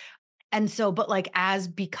appropriate." And so but, like, as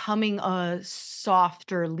becoming a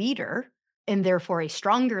softer leader, and therefore a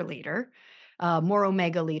stronger leader, more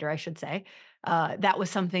omega leader, I should say, that was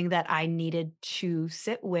something that I needed to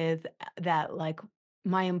sit with, that, like,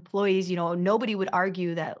 my employees, nobody would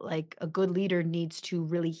argue that, like, a good leader needs to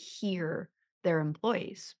really hear their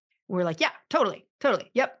employees. We're like, "Yeah, totally,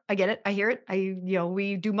 totally. Yep, I get it. I hear it.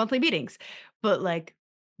 We do monthly meetings." But, like,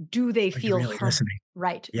 do they Are you feel really heard? listening?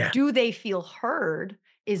 Right. Yeah. Do they feel heard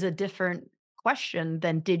is a different question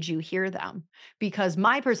than did you hear them? Because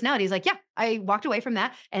my personality is like, yeah, I walked away from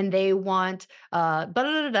that and they want da, da,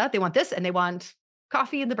 da, da, they want this and they want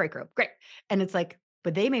coffee in the break room. Great. And it's like,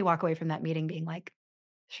 but they may walk away from that meeting being like,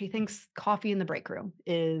 she thinks coffee in the break room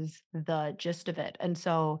is the gist of it. And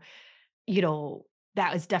so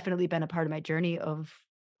that has definitely been a part of my journey of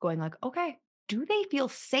going like, "Okay, do they feel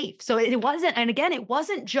safe?" So it wasn't and again, it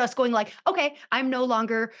wasn't just going like, "Okay, I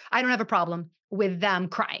don't have a problem with them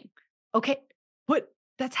crying." Okay, but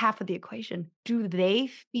that's half of the equation. Do they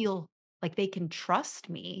feel like they can trust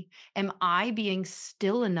me? Am I being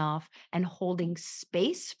still enough and holding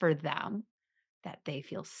space for them that they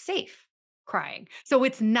feel safe crying. So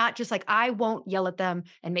it's not just like I won't yell at them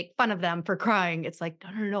and make fun of them for crying. It's like,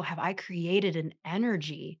 no, no, no. Have I created an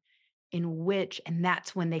energy in which, and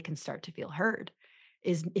that's when they can start to feel heard,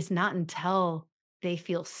 is not until they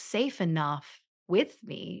feel safe enough with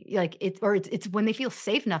me. Like it's when they feel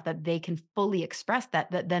safe enough that they can fully express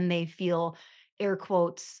that then they feel air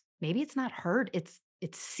quotes, maybe it's not heard, it's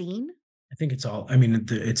seen. I think it's all, I mean,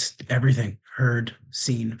 it's everything heard,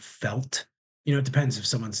 seen, felt. It depends if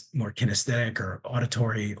someone's more kinesthetic or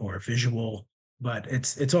auditory or visual, but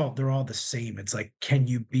it's all, they're all the same. It's like, can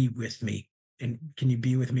you be with me? And can you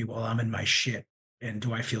be with me while I'm in my shit? And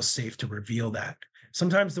do I feel safe to reveal that?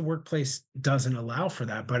 Sometimes the workplace doesn't allow for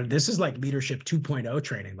that, but this is like leadership 2.0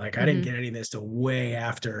 training. Like I didn't Mhm. get any of this till way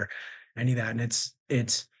after any of that.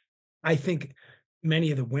 And I think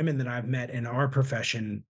many of the women that I've met in our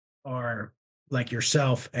profession are like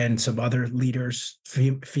yourself and some other leaders,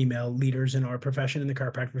 female leaders in our profession, in the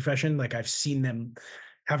chiropractic profession. Like I've seen them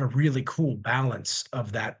have a really cool balance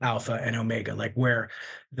of that alpha and omega, like where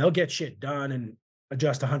they'll get shit done and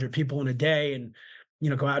adjust 100 people in a day and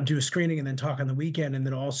go out and do a screening and then talk on the weekend and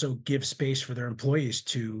then also give space for their employees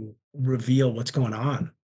to reveal what's going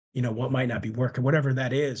on, what might not be working, whatever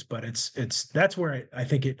that is. But it's that's where I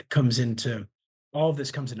think it comes into, all of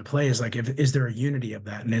this comes into play, is like, if is there a unity of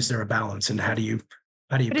that and is there a balance and how do you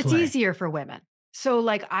But it's play? easier for women. So,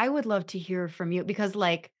 like, I would love to hear from you because,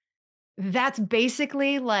 like, that's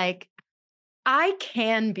basically like I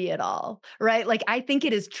can be it all, right? Like, I think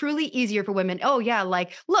it is truly easier for women. Oh, yeah,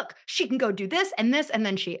 like, look, she can go do this, and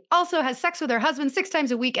then she also has sex with her husband 6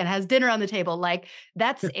 times a week and has dinner on the table. Like,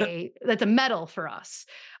 that's a medal for us.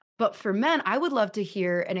 But for men, I would love to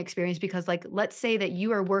hear an experience because, like, let's say that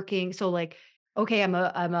you are working so, like, okay, I'm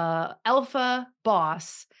a alpha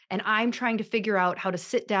boss, and I'm trying to figure out how to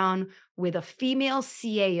sit down with a female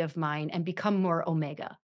CA of mine and become more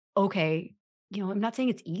omega. Okay, I'm not saying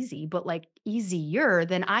it's easy, but, like, easier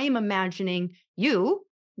than I am imagining you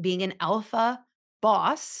being an alpha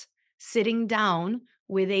boss, sitting down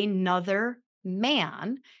with another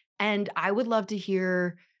man, and I would love to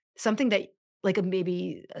hear something that like,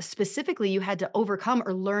 maybe specifically you had to overcome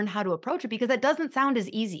or learn how to approach it because that doesn't sound as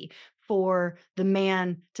easy for the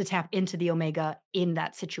man to tap into the omega in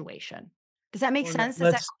that situation. Does that make Well, sense?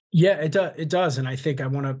 Does that let's, yeah, it does. And I think I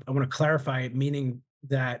want to clarify it, meaning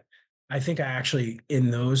that I think I actually,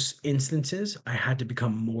 in those instances, I had to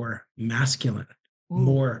become more masculine, ooh,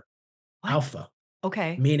 more what? alpha,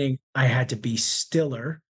 Okay. meaning I had to be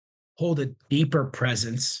stiller, hold a deeper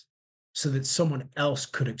presence so that someone else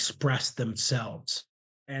could express themselves,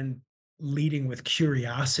 and leading with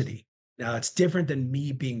curiosity. Now, it's different than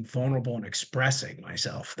me being vulnerable and expressing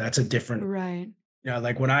myself. That's a different, Right.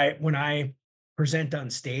 like when I present on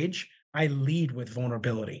stage, I lead with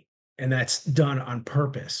vulnerability. And that's done on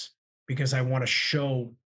purpose because I want to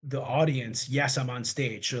show the audience, yes, I'm on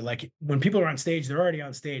stage. So, like, when people are on stage, they're already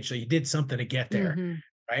on stage. So, you did something to get there. Mhm.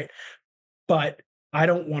 Right. But I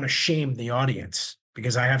don't want to shame the audience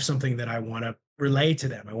because I have something that I want to relay to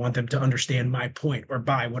them. I want them to understand my point or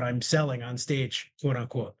buy what I'm selling on stage, quote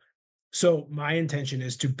unquote. So my intention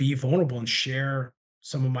is to be vulnerable and share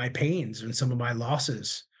some of my pains and some of my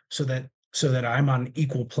losses so that I'm on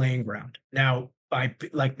equal playing ground. Now,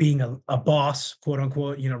 like being a boss, quote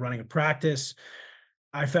unquote, running a practice,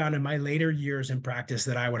 I found in my later years in practice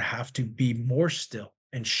that I would have to be more still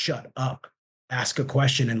and shut up, ask a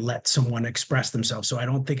question and let someone express themselves. So I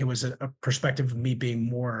don't think it was a perspective of me being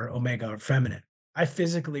more omega or feminine. I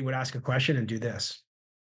physically would ask a question and do this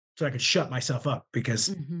so I could shut myself up because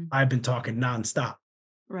Mhm. I've been talking nonstop.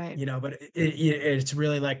 Right. But it's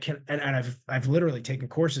really like, and I've literally taken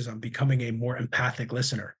courses on becoming a more empathic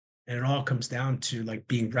listener, and it all comes down to like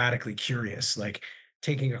being radically curious, like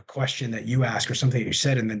taking a question that you ask or something you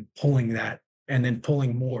said, and then pulling that, and then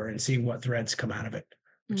pulling more and seeing what threads come out of it,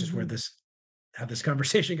 which is where Mhm. this how this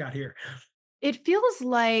conversation got here. It feels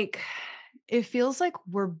like it feels like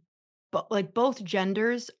like both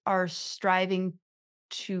genders are striving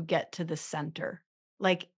to get to the center.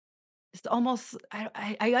 Like it's almost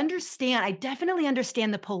I understand. I definitely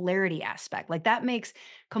understand the polarity aspect. Like that makes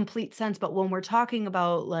complete sense. But when we're talking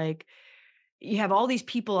about like you have all these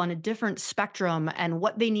people on a different spectrum and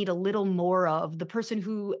what they need a little more of, the person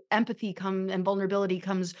who empathy come and vulnerability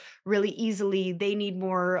comes really easily, they need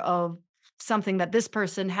more of something that this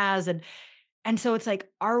person has. And so it's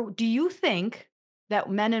like, do you think that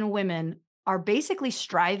men and women are basically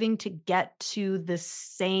striving to get to the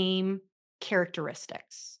same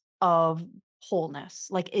characteristics of wholeness?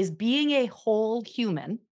 Like, is being a whole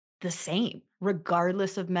human the same,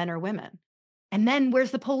 regardless of men or women? And then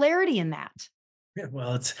where's the polarity in that? Yeah,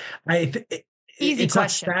 well, I th- it, Easy it's not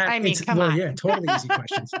question. stat. I mean, It's come well, on. yeah, totally easy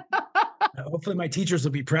questions. Hopefully, my teachers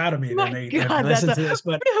will be proud of me that My they God, that's listen a to this.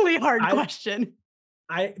 But really hard I question.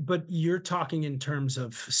 but you're talking in terms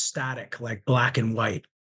of static, like black and white.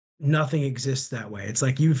 Nothing exists that way. It's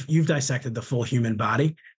like you've dissected the full human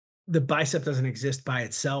body. The bicep doesn't exist by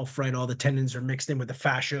itself, right? All the tendons are mixed in with the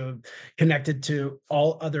fascia, connected to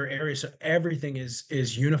all other areas. So everything is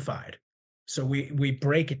unified. So we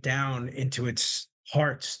break it down into its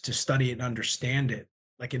parts to study it and understand it,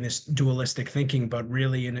 like in this dualistic thinking, but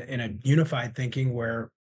really in a unified thinking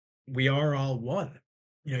where we are all one.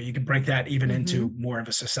 You can break that even into Mhm. more of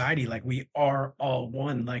a society, like we are all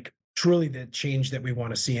one, like truly the change that we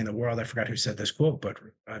want to see in the world. I forgot who said this quote, but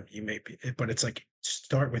you may be, but it's like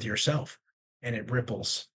start with yourself and it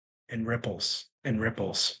ripples and ripples and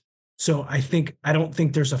ripples. So I don't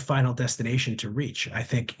think there's a final destination to reach. I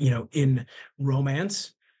think, in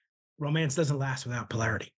romance, romance doesn't last without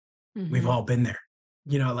polarity. We've Mhm. all been there.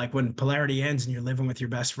 Like when polarity ends and you're living with your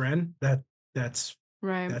best friend, that's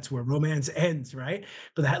Right. that's where romance ends, right?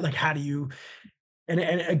 But that, like, how do you and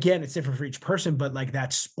again, it's different for each person, but like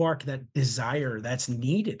that spark, that desire that's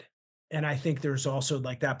needed. And I think there's also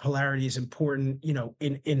like that polarity is important,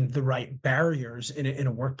 in the right barriers in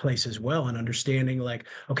a workplace as well, and understanding like,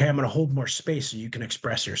 okay, I'm going to hold more space so you can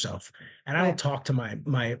express yourself. And I don't Right. talk to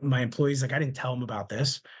my employees like I didn't tell them about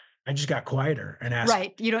this. I just got quieter and asked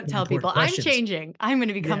Right, you don't tell important people, "I'm questions. changing, I'm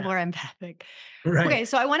gonna become Yeah, more empathic." right. Okay,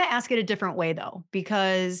 so I wanna ask it a different way though,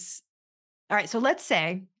 because alright, so let's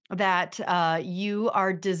say that, you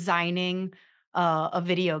are designing, a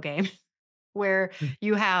video game where Mm,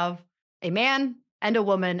 you have a man and a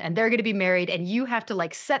woman, and they're gonna be married, and you have to,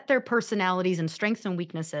 like, set their personalities and strengths and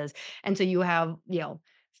weaknesses, and so you have,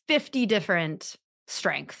 50 different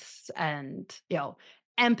strengths and,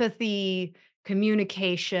 empathy,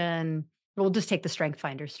 communication we'll just take the strength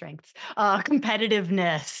finder strengths,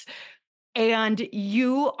 competitiveness, and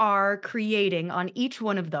you are creating on each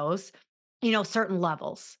one of those, certain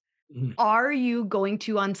levels. mhm. Are you going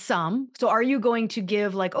to on some so are you going to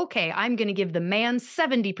give like, "Okay, I'm gonna give the man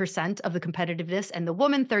 70% of the competitiveness and the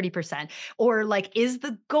woman 30%," or like, is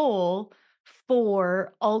the goal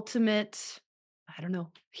for ultimate, I don't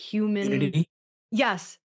know, human Unity.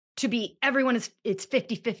 yes, to be everyone is it's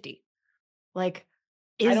 50-50. Like,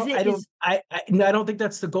 I is don't it I don't is I no, I don't think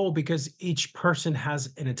that's the goal because each person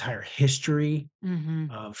has an entire history Mhm,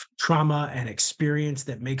 of trauma and experience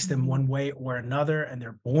that makes them mhm. one way or another, and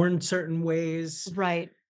they're born certain ways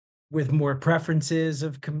Right. with more preferences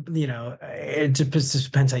of it just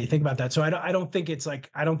depends how you think about that. So I don't think it's like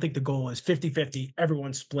I don't think the goal is 50-50,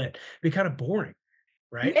 everyone split. It'd be kind of boring,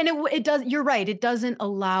 You right? and it does you're right, it doesn't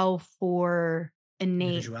allow for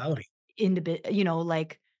innate Individuality.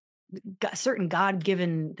 like certain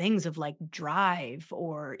God-given things of like drive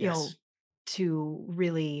or, Yes. to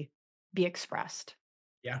really be expressed.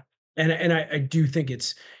 Yeah. And I do think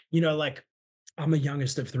it's, like, I'm the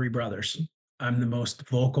youngest of 3 brothers. I'm the most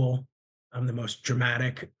vocal, I'm the most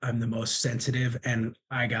dramatic, I'm the most sensitive, and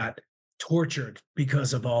I got tortured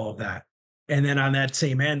because of all of that. And then on that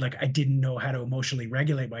same end, like, I didn't know how to emotionally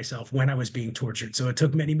regulate myself when I was being tortured. So it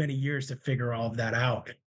took many, many years to figure all of that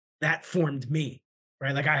out. That formed me,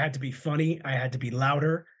 right? Like, I had to be funny, I had to be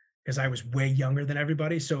louder because I was way younger than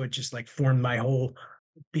everybody. So it just like formed my whole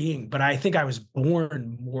being, but I think I was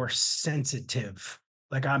born more sensitive.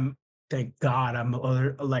 Like, thank God I'm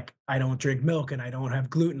other, like, I don't drink milk and I don't have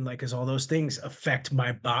gluten, like, 'cause all those things affect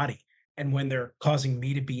my body. And when they're causing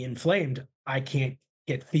me to be inflamed, I can't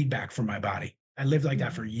get feedback from my body. I lived like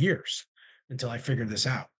that Mhm. for years until I figured this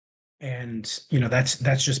out. And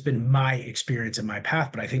that's just been my experience and my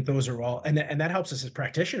path. But I think those are all, and that helps us as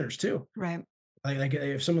practitioners too. Right. Like,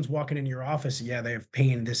 if someone's walking in your office, yeah, they have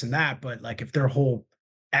pain, this and that, but, like, if their whole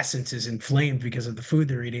essence is inflamed because of the food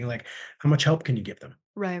they're eating, like, how much help can you give them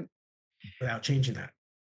Right. without changing that?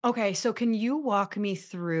 Okay, so can you walk me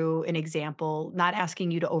through an example, not asking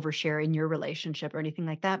you to overshare in your relationship or anything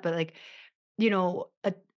like that, but like, you know,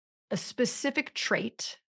 a specific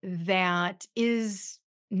trait that is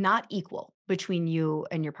not equal between you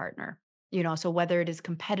and your partner. So whether it is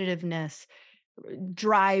competitiveness,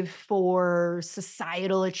 drive for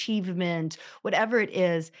societal achievement, whatever it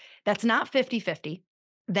is, that's not 50-50.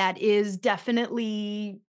 That is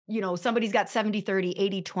definitely, somebody's got 70-30,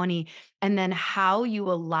 80-20, and then how you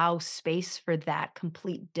allow space for that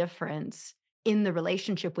complete difference in the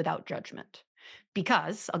relationship without judgment.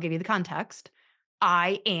 Because I'll give you the context.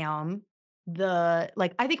 I am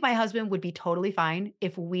I think my husband would be totally fine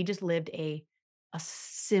if we just lived a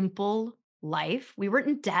simple life. We weren't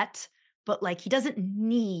in debt, but, like, he doesn't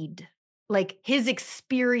need, like, his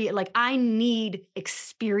experience. Like, I need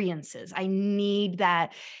experiences. I need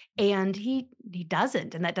that, and he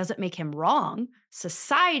doesn't, and that doesn't make him wrong.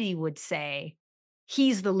 Society would say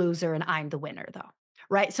he's the loser and I'm the winner, though,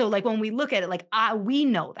 right? So, like, when we look at it, like, we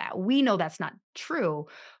know that. We know that's not true,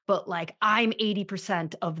 but, like, I'm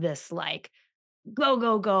 80% of this, like, go,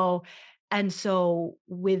 go, go, and so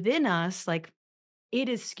within us, like, it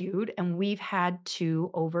is skewed and we've had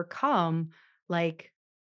to overcome, like,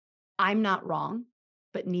 I'm not wrong,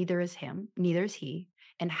 but neither is him, neither is he.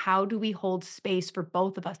 And how do we hold space for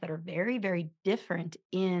both of us that are very, very different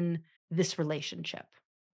in this relationship?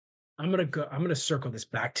 I'm gonna circle this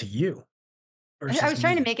back to you I versus was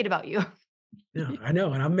trying to me. make it about you. Yeah, I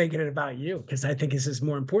know, and I'm making it about you because I think this is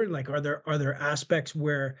more important. Like, are there aspects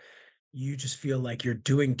where you just feel like you're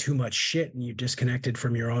doing too much shit and you disconnected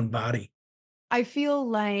from your own body? I feel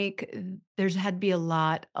like there's had to be a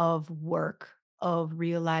lot of work of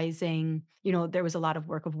realizing, there was a lot of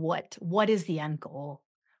work of what is the end goal?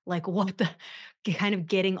 Like, what the kind of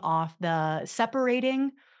getting off the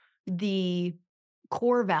separating the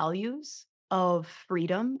core values of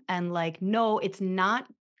freedom and, like, no, it's not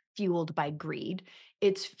fueled by greed.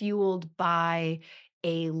 It's fueled by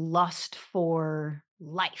a lust for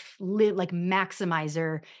life. Like,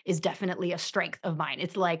 maximizer is definitely a strength of mine.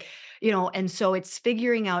 It's like, and so it's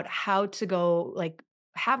figuring out how to go, like,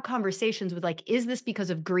 have conversations with, like, is this because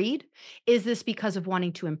of greed? Is this because of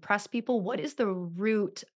wanting to impress people? What is the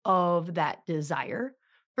root of that desire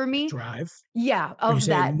for me? Drive? Yeah, Are you of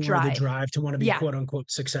saying that more the drive. drive to wanna be Yeah. quote unquote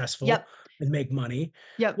 "successful" Yep. and make money?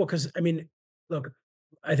 Yep. Well, because I mean, look,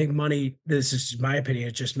 I think money, this is my opinion,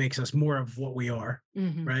 it just makes us more of what we are,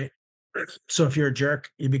 Mhm. right? So if you're a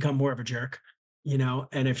jerk, you become more of a jerk,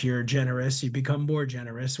 and if you're generous, you become more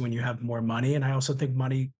generous when you have more money, and I also think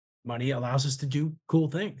money allows us to do cool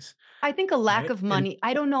things, I think a lack right? of And money,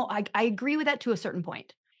 I don't know, I agree with that to a certain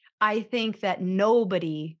point. I think that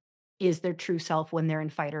nobody is their true self when they're in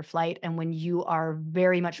fight or flight, and when you are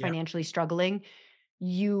very much yeah, financially struggling,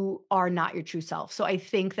 you are not your true self. So I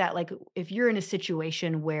think that, like, if you're in a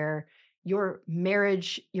situation where your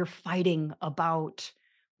marriage, you're fighting about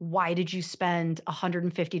why did you spend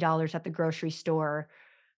 $150 at the grocery store,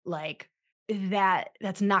 like,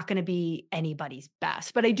 that's not gonna be anybody's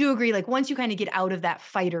best. But I do agree, like, once you kinda get out of that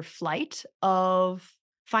fight or flight of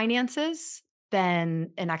finances,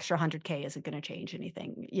 then an extra 100K isn't gonna change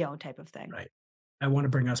anything, type of thing. right. I wanna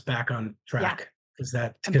bring us back on Yeah, track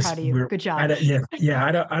I'm proud because of you. Good I job. don't, yeah, yeah,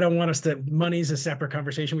 I don't want us to, money's a separate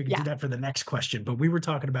conversation, we could do Yeah. that for the next question, but we were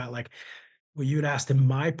talking about, like, what you had asked in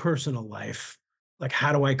my personal life, like,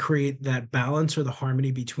 how do I create that balance or the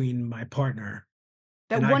harmony between my partner?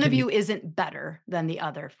 That And I one of can you isn't better than the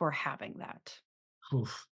other for having that.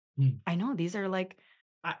 oof, mm, I know these are like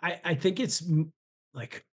I think it's,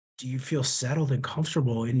 like, do you feel settled and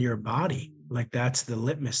comfortable in your body? Mm. Like that's the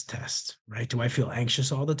litmus test, right? Do I feel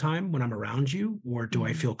anxious all the time when I'm around you, or do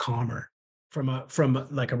I Mhm. feel calmer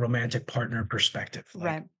like a romantic partner perspective?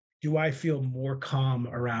 Like, Right. do I feel more calm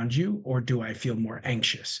around you, or do I feel more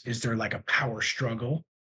anxious? Is there like a power struggle,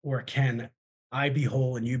 or can I be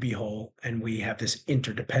whole and you be whole, and we have this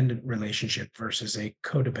interdependent relationship versus a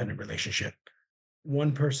codependent relationship?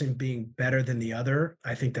 One person being better than the other,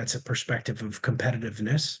 I think that's a perspective of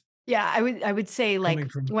competitiveness Yeah, I would say, coming like,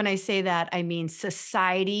 from. when I say that, I mean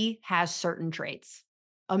society has certain traits.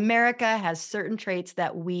 America has certain traits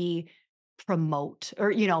that we promote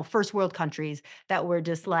or, first world countries that we're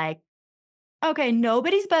just like, "Okay,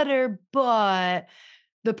 nobody's better, but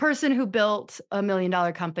the person who built a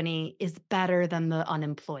 $1,000,000 company is better than the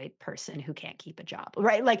unemployed person who can't keep a job,"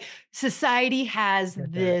 right? Like, society has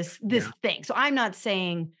Get that. this Yeah. thing. So, I'm not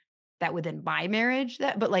saying that within my marriage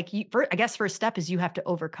that but, like, I guess first step is you have to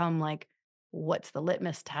overcome, like, what's the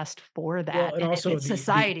litmus test for Well, that? and And if also it's the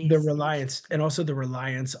society's. reliance,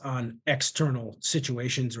 on external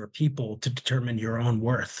situations or people to determine your own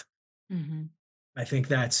worth. Mhm, I think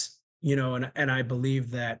that's, and I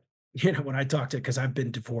believe that, when I talk to, because I've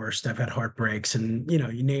been divorced, I've had heartbreaks and,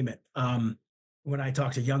 you name it. When I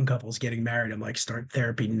talk to young couples getting married, I'm like, start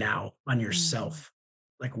therapy now on mhm, yourself.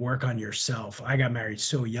 Like work on yourself. I got married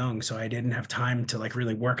so young, so I didn't have time to like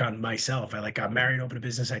really work on myself. I like got married, opened a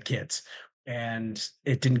business, had kids, and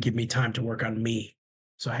it didn't give me time to work on me.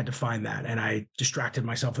 So I had to find that. And I distracted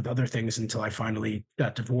myself with other things until I finally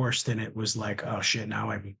got divorced. And it was like, oh shit,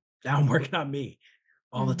 now I'm working on me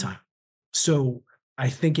all the mhm, time. So I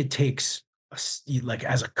think it takes like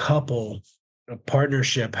as a couple, a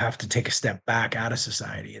partnership have to take a step back out of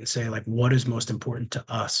society and say like, what is most important to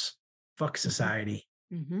us? Fuck mhm, society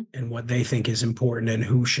mhm, and what they think is important and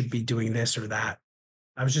who should be doing this or that.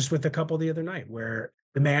 I was just with a couple the other night where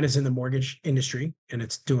the man is in the mortgage industry and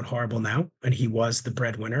it's doing horrible now. And he was the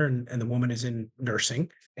breadwinner and the woman is in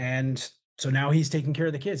nursing. And so now he's taking care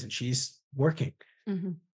of the kids and she's working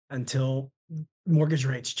mhm. until mortgage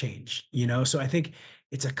rates change, you know? So I think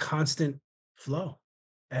it's a constant flow,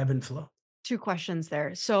 ebb and flow. 2 questions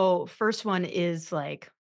there. So, first one is,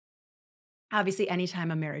 like, obviously,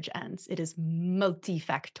 anytime a marriage ends, it is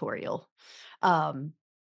multifactorial. Um,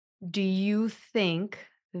 do you think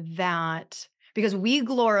that because we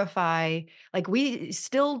glorify like, we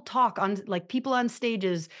still talk on like, people on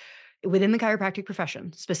stages within the chiropractic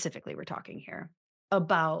profession, specifically, we're talking here,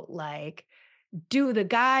 about, like, do the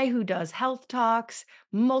guy who does health talks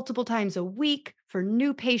multiple times a week for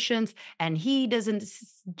new patients and he doesn't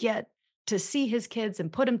get to see his kids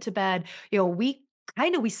and put them to bed. We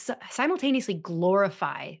simultaneously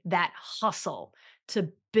glorify that hustle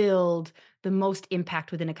to build the most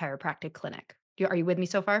impact within a chiropractic clinic. Are you with me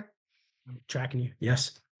so far? I'm tracking you.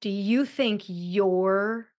 Yes. Do you think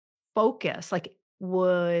your focus, like,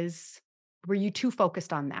 were you too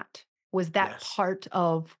focused on that? Was that Yes. part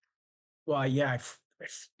of. Well, yeah,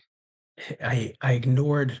 I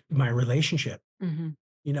ignored my relationship, Mhm.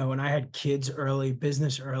 when I had kids early,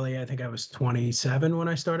 business early. I think I was 27 when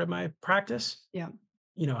I started my practice, Yeah.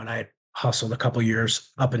 and I had hustled a couple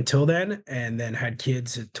years up until then and then had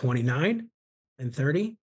kids at 29 and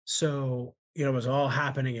 30. So, it was all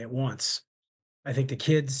happening at once. I think the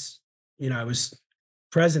kids, I was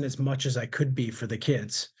present as much as I could be for the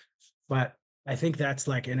kids. But I think that's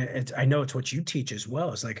like, and I know it's what you teach as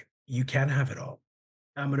well. It's like you can have it all.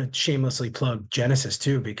 I'm gonna shamelessly plug Genesis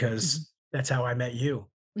too, Mhm. because that's how I met you.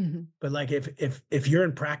 Mhm. But like if you're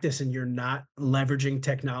in practice and you're not leveraging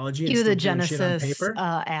technology and Cue still the doing shit on Genesis, paper,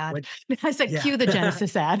 ad. like I said, yeah. "Cue the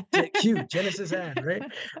Genesis ad." Cute Genesis ad, right?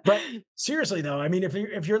 But seriously though, I mean,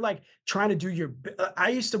 if you're like trying to do I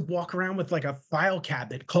used to walk around with like a file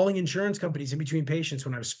cabinet, calling insurance companies in between patients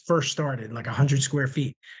when I was first started, like 100 square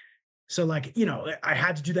feet. So like, I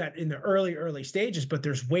had to do that in the early stages, but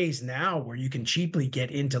there's ways now where you can cheaply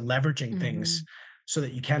get into leveraging things Mhm. so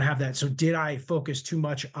that you can have that. So did I focus too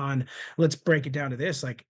much on, let's break it down to this,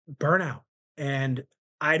 like burnout? And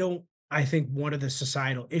I think one of the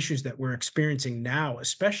societal issues that we're experiencing now,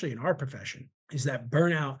 especially in our profession, is that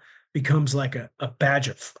burnout becomes like a badge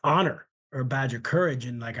of honor or a badge of courage.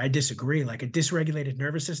 And like, I disagree. Like a dysregulated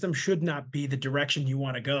nervous system should not be the direction you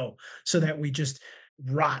want to go so that we just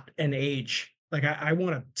rot and age. Like I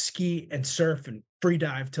want to ski and surf and free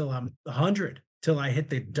dive till I'm 100, till I hit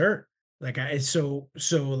the dirt. Like so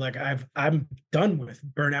like I'm done with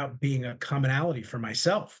burnout being a commonality for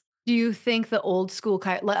myself. Do you think the old school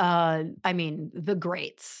I mean, the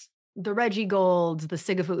greats, the Reggie Golds, the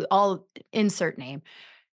Sigafu, all insert name.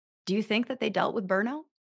 Do you think that they dealt with burnout?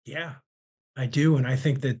 Yeah. I do, and I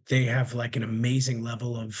think that they have, like, an amazing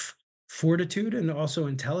level of fortitude and also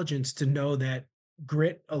intelligence to know that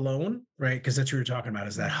grit alone, right? Because that's what you're talking about,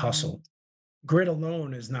 is that hustle. Mhm. Grit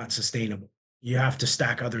alone is not sustainable. You have to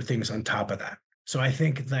stack other things on top of that. So I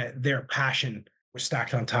think that their passion was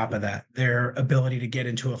stacked on top of that. Their ability to get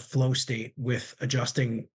into a flow state with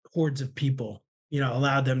adjusting hordes of people,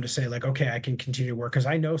 allowed them to say like, okay, I can continue to work. Cause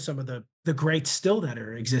I know some of the greats still that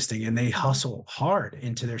are existing and they Mhm. hustle hard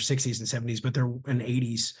into their 60s and 70s, but they're in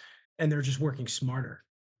 80s and they're just working smarter.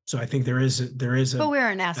 So I think there is But a we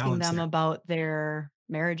aren't asking balance them there. about their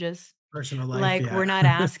marriages. Personal life, Like, we're yeah. not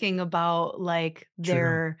asking about, like, True.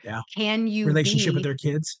 their Yeah. can you Relationship with be their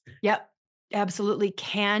kids. Yep, absolutely.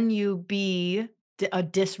 Can you be a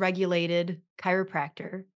dysregulated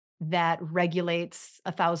chiropractor that regulates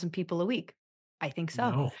 1,000 people a week? I think so.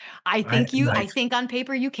 No. I I like think on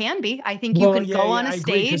paper you can be. I think you well, could yeah, go yeah, on a I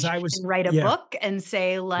agree because stage I was and write a yeah, book and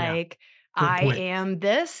say, yeah, like, good "I point. am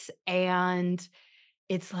this," and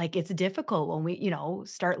it's like it's difficult when we,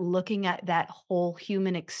 start looking at that whole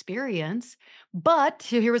human experience. But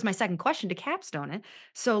here was my second question to capstone it.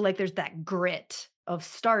 So like there's that grit of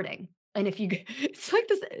starting. And if you it's like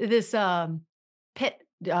this pit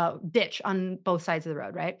ditch on both sides of the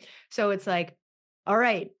road, right? So it's like, all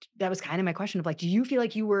right, that was kind of my question of like, do you feel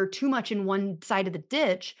like you were too much in one side of the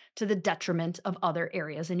ditch to the detriment of other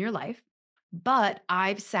areas in your life? But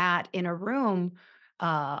I've sat in a room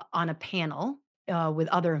on a panel with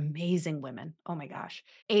other amazing women. Oh my gosh.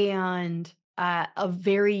 And a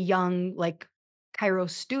very young, like Cairo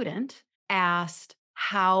student asked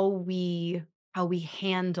how we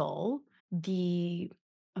handle the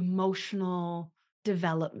emotional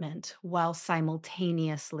development while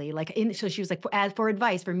simultaneously so she was like as for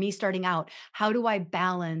advice for me starting out, how do I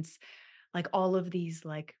balance like all of these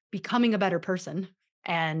like becoming a better person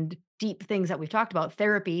and deep things that we've talked about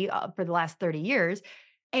therapy for the last 30 years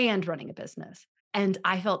and running a business. And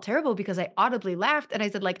I felt terrible because I audibly laughed and I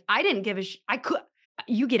said like I didn't give a I could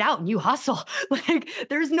you get out and you hustle. Like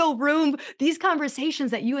there's no room these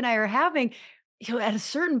conversations that you and I are having, at a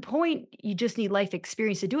certain point you just need life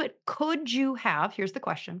experience to do it. Could you have, here's the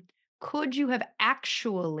question, could you have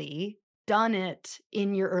actually done it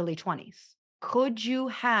in your early 20s? Could you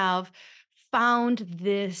have found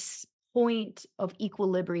this point of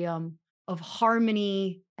equilibrium, of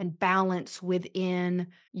harmony and balance within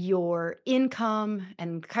your income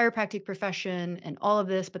and chiropractic profession and all of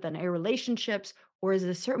this, but then your relationships? Or is it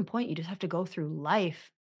a certain point you just have to go through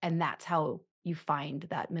life and that's how you find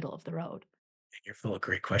that middle of the road? You're full of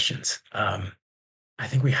great questions. I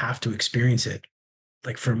think we have to experience it.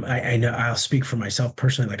 Like from I know I'll speak for myself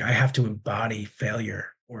personally, like I have to embody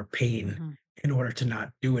failure or pain Mhm. in order to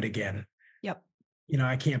not do it again. Yep.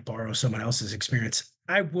 I can't borrow someone else's experience.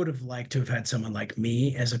 I would have liked to have had someone like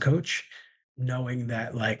me as a coach, knowing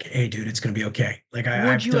that like, hey, dude, it's gonna be okay. Like Would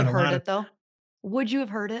I've you done have a heard lot of it though? Would you have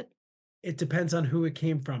heard it? it depends on who it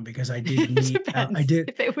came from because I did It meet I depends. did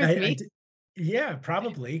If it was I me. did yeah,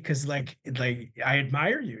 probably because like I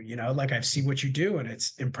admire you, like I see what you do and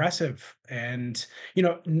it's impressive and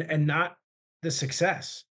and not the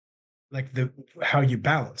success, like the how you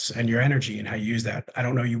balance and your energy and how you use that. I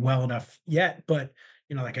don't know you well enough yet, but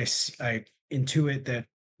like I intuit that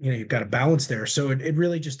you've got a balance there. So it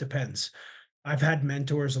really just depends. I've had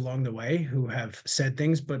mentors along the way who have said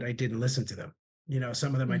things, but I didn't listen to them.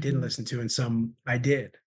 Some of them I didn't Mhm. listen to, and some I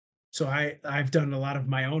did. So I've done a lot of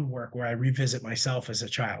my own work where I revisit myself as a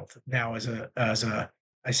child now as a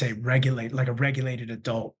I say regulate like a regulated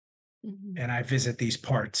adult, Mhm. and I visit these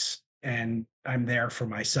parts and I'm there for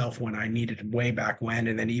myself when I needed way back when,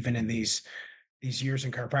 and then even in these years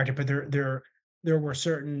in chiropractic. But there were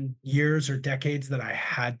certain years or decades that I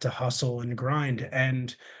had to hustle and grind,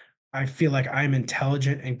 and I feel like I'm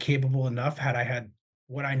intelligent and capable enough. Had I had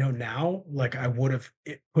what I know now, like I would have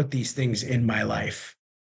put these things in my life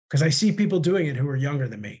because I see people doing it who are younger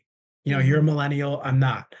than me. You're a Mhm. millennial, I'm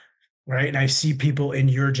not, right? And I see people in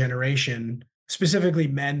your generation, specifically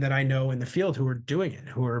men that I know in the field who are doing it,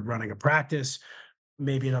 who are running a practice,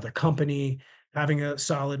 maybe another company, having a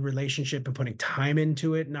solid relationship and putting time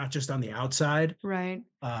into it, not just on the outside. Right.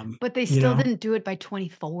 Um, But they you still know, didn't do it by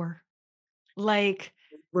 24. Like,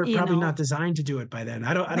 we're you probably not know designed to do it by then.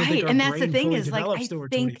 I don't think right, our and that's the brain thing fully is, like, develops till we're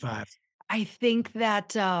 25. I think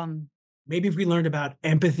that, Maybe if we learned about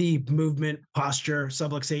empathy, movement, posture,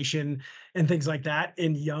 subluxation, and things like that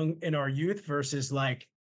in our youth versus like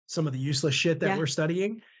some of the useless shit that yeah, we're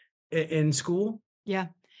studying in school, yeah.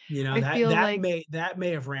 I that feel like that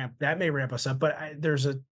may ramp us up. But there's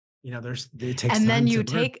a there's it takes and then time to you learn.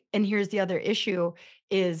 take and here's the other issue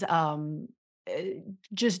is, uh,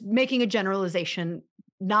 just making a generalization,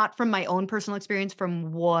 not from my own personal experience,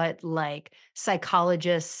 from what like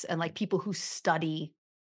psychologists and like people who study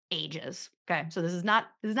ages. Okay. So this is not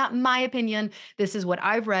my opinion. This is what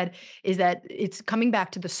I've read is that it's coming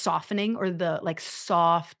back to the softening or the like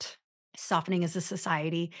soft softening as a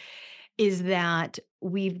society is that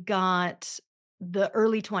we've got the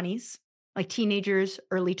early 20s, like teenagers,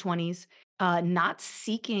 early 20s, not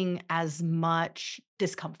seeking as much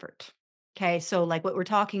discomfort. Okay. So, like, what we're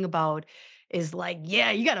talking about is like,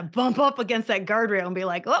 yeah, you got to bump up against that guardrail and be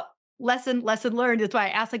like, oh, lesson learned. That's why I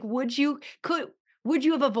asked, like, would you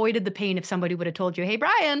have avoided the pain if somebody would have told you, hey,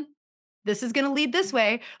 Brian, this is going to lead this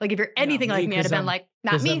way? Like, if you're No, anything me like me, I'd have because been I'm like,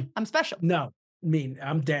 not because me. I'm I'm special. no, mean,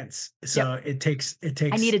 I'm dense, Yep. so it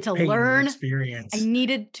I takes needed to pain and learn I experience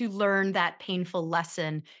needed to learn that painful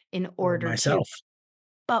lesson in for order to myself.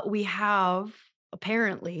 but we have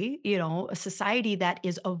apparently, a society that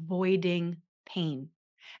is avoiding pain.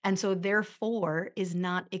 And so therefore is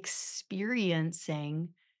not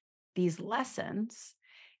experiencing these lessons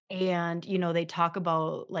and, they talk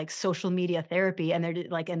about like social media therapy and they're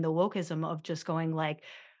like, and the wokeism of just going like,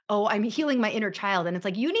 oh, I'm healing my inner child. And it's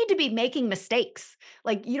like, you need to be making mistakes.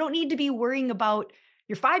 Like, you don't need to be worrying about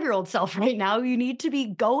your 5-year-old self right now. You need to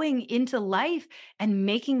be going into life and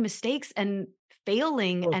making mistakes and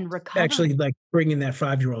failing Well, and recovering. actually, like, bringing that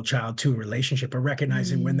five-year-old child to a relationship or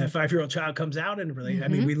recognizing when that Mm, five-year-old child comes out in a I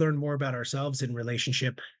mean, mhm, we learn more about ourselves in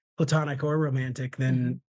relationship, platonic or romantic,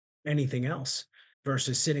 mhm, than anything else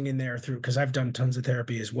versus sitting in there through. Because 'cause I've done tons of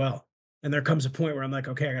therapy as well, and there comes a point where I'm like,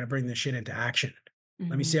 "Okay, I gotta bring this shit into action.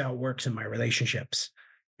 Let me see mhm. how it works in my relationships,"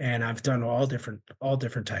 and I've done all different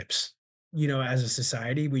types. As a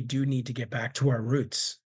society, we do need to get back to our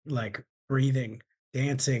roots, like breathing,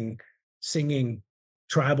 dancing, singing,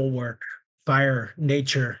 tribal work, fire,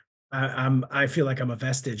 nature. I feel like I'm a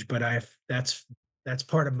vestige, but that's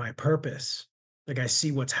part of my purpose. Like I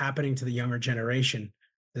see what's happening to the younger generation,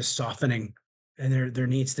 this softening, and there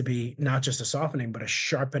needs to be not just a softening, but a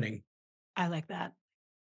sharpening I like that.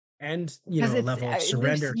 and Because a it's level of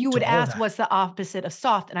there's surrender you to would all of ask that. what's the opposite of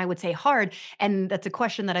soft, and I would say hard, and that's a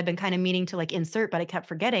question that I've been kinda meaning to, like, insert, but I kept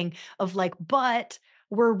forgetting of, like, but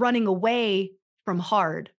we're running away from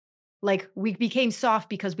hard. Like, we became soft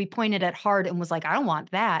because we pointed at hard and was like, "I don't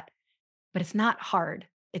want that," but it's not hard.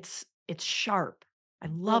 It's sharp. I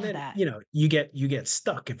Well, love then, that. you get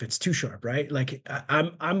stuck if it's too sharp, right? Like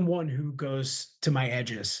I'm one who goes to my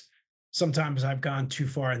edges. Sometimes I've gone too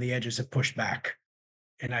far and the edges have pushed back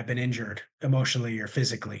and I've been injured emotionally or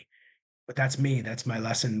physically. But that's me, that's my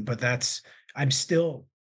lesson. But I'm still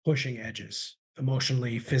pushing edges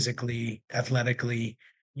emotionally, physically, athletically.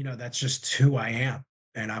 That's just who I am.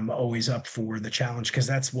 And I'm always up for the challenge because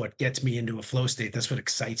that's what gets me into a flow state. That's what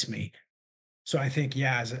excites me. So I think,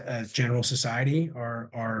 yeah, as general society,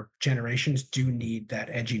 our generations do need that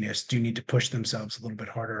edginess, do need to push themselves a little bit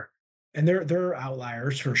harder. And there are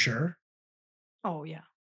outliers for sure. Oh, yeah.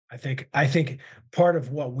 I think part of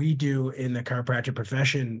what we do in the chiropractic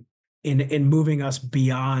profession in moving us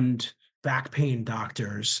beyond back pain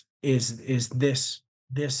doctors is this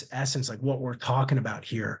essence, like what we're talking about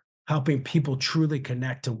here, helping people truly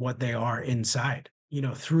connect to what they are inside,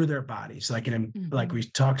 through their bodies, like we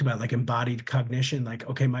Mhm, talked about, like embodied cognition, like,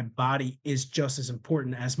 okay, my body is just as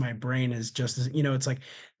important as my brain is just as, it's like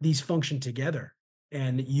these function together.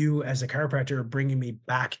 And you as a chiropractor are bringing me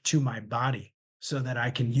back to my body so that I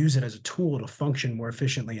can use it as a tool to function more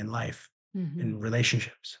efficiently in life, mhm. in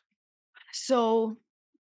relationships. So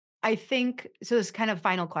I think so this kind of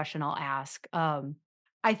final question I'll ask.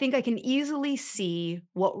 I think I can easily see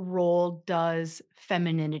what role does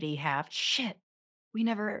femininity have. Shit, we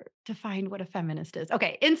never defined what a feminist is.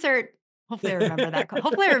 Okay, insert. Hopefully, I remember that.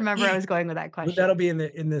 Hopefully, I remember I was going with that But question. that'll be in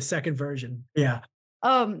the second version. Yeah.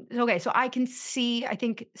 Okay, so I can see, I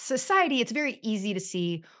think society, it's very easy to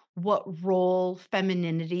see what role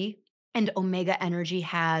femininity and omega energy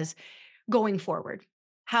has going forward.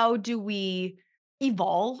 How do we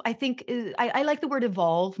evolve? I think I like the word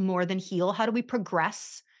evolve more than heal. How do we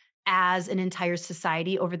progress as an entire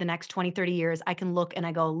society over the next 20, 30 years? I can look and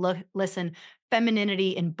I go, look, listen,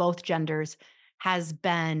 femininity in both genders has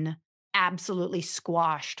been absolutely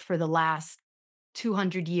squashed for the last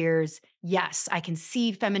 200 years. Yes, I can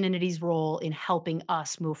see femininity's role in helping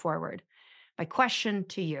us move forward. My question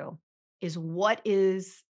to you is what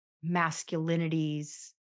is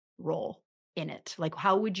masculinity's role in it? Like,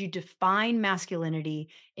 how would you define masculinity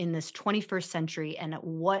in this 21st century? And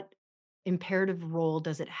what imperative role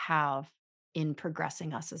does it have in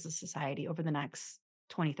progressing us as a society over the next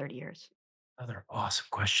 20, 30 years? Another awesome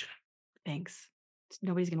question. Thanks.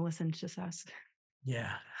 Nobody's going to listen, it's just us.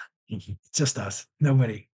 Yeah. It's just us.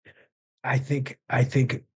 Nobody. I think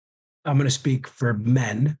I'm going to speak for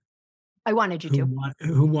men I wanted you who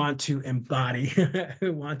to. want to embody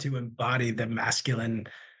who want to embody the masculine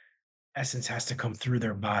essence has to come through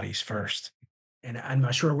their bodies first. And I'm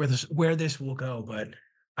not sure where this will go, but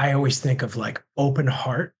I always think of like open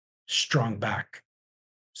heart, strong back.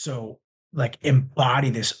 So, like, embody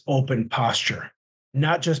this open posture,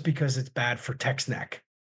 not just because it's bad for text neck,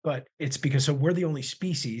 but it's because so we're the only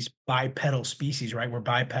species, bipedal species, right? We're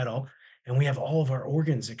bipedal and we have all of our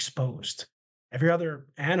organs exposed. Every other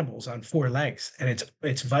animal's on four legs and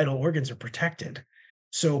its vital organs are protected.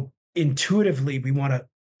 So intuitively, we want to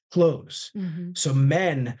close. Mhm. So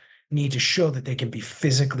men need to show that they can be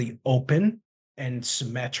physically open and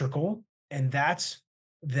symmetrical. And that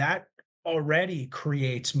already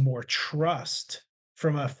creates more trust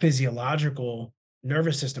from a physiological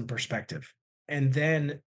nervous system perspective. And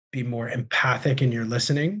then be more empathic in your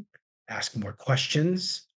listening, ask more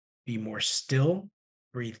questions, be more still,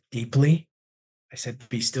 breathe deeply. I said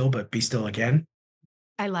be still, but be still again.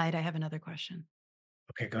 I lied, I have another question.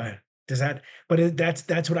 Okay, go ahead. Does that, but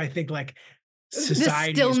that's what I think like The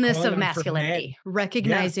society is stillness calling of on for men. masculinity, Yeah.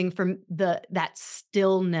 recognizing from that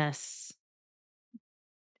stillness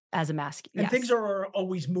as a And things yes. are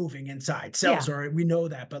always moving inside. Yeah. Cells are, we know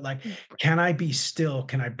that, but like, can I be still?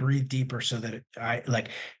 Can I breathe deeper so that I like,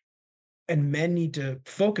 and men need to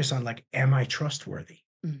focus on like, am I trustworthy?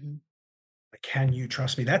 Mhm. Like, can you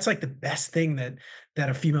trust me? That's like the best thing that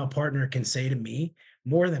a female partner can say to me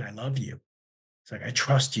more than I love you. It's like, I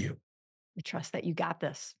trust you. I trust that you got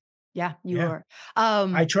this. Yeah, you Yeah. are.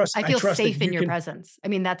 Um, I I feel trust that safe in you your can. presence. I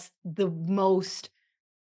mean,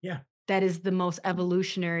 Yeah. that is the most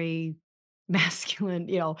evolutionary masculine,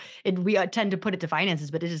 we tend to put it to finances,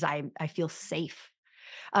 but it is I feel safe.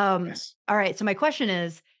 Yes. All right, so my question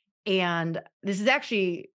is, and this is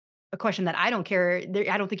actually a question that I don't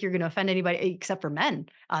think you're gonna offend anybody except for men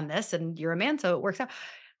on this, and you're a man, so it works out.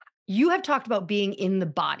 You have talked about being in the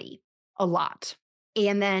body a lot,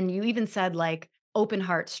 and then you even said, like, open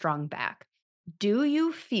heart, strong back. Do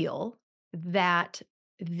you feel that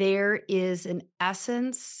there is an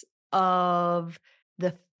essence of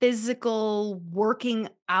the physical working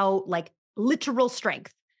out, like literal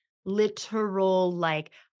strength, literal,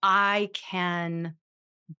 like, I can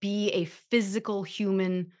be a physical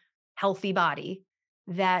human healthy body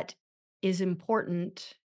that is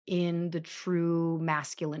important in the true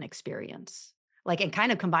masculine experience? Like, and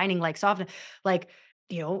kind of combining like soft, like,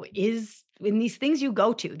 is in these things you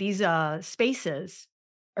go to, these spaces,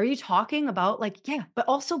 are you talking about like, yeah, but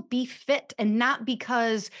also be fit and not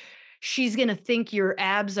because she's gonna think your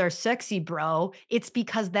abs are sexy, bro. It's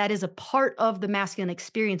because that is a part of the masculine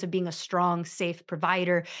experience of being a strong, safe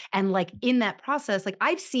provider. And like in that process, like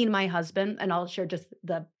I've seen my husband, and I'll share just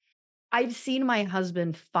I've seen my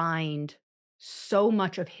husband find so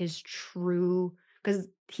much of his true, because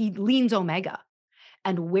he leans omega,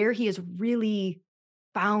 and where he has really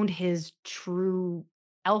found his true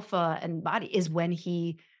alpha and body is when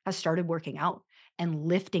he has started working out and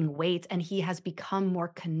lifting weights, and he has become more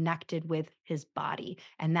connected with his body,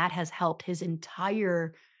 and that has helped his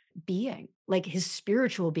entire being, like his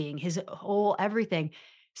spiritual being, his whole everything.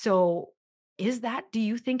 So, is that, do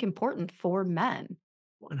you think, important for men?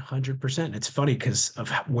 100%. It's funny because of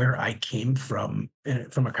where I came from a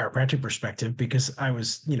chiropractic perspective, because I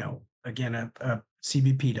was, again, a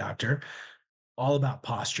CBP doctor, all about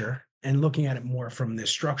posture and looking at it more from this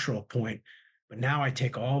structural point. But now I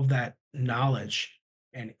take all of that knowledge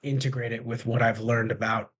and integrate it with what I've learned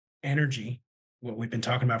about energy, what we've been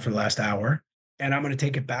talking about for the last hour. And I'm going to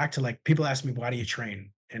take it back to like people ask me, why do you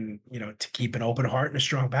train? And to keep an open heart and a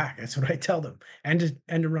strong back. That's what I tell them. And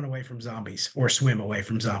to run away from zombies or swim away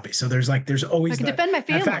from zombies. So there's I always can defend my that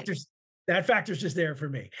family. factors that factor's just there for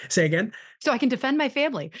me. Say again. So I can defend my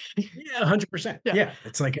family. Yeah, 100%. Yeah. Yeah.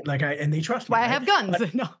 It's like I and they That's trust me, why I right? have guns.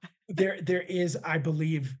 But No. there is, I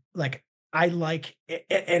believe, like I like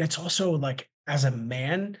and it's also like as a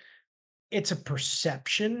man, it's a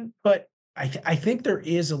perception, but I think there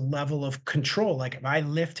is a level of control. Like if I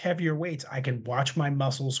lift heavier weights, I can watch my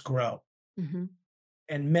muscles grow. Mhm.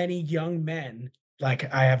 And many young men,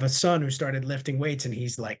 like I have a son who started lifting weights and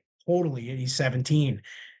he's 17.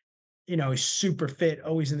 He's super fit,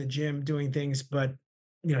 always in the gym doing things, but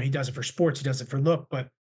he does it for sports, he does it for look, but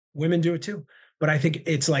women do it too. But I think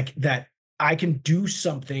it's like that I can do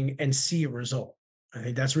something and see a result. I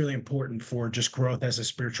think that's really important for just growth as a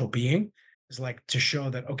spiritual being, is like to show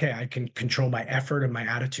that okay, I can control my effort and my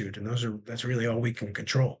attitude, and that's really all we can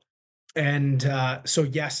control. And so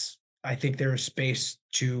yes, I think there is space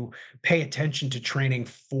to pay attention to training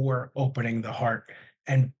for opening the heart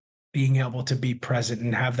and being able to be present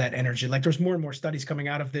and have that energy. Like there's more and more studies coming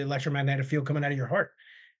out of the electromagnetic field coming out of your heart.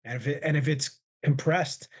 And if it's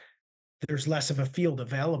compressed, there's less of a field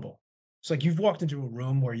available. It's like you've walked into a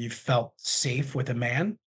room where you felt safe with a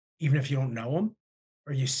man, even if you don't know him,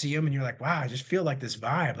 or you see him and you're like, wow, I just feel like this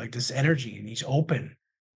vibe, like this energy, and he's open,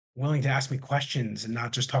 willing to ask me questions and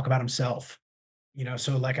not just talk about himself.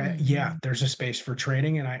 So like yeah, Mhm. there's a space for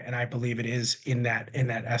training, and I believe it is in that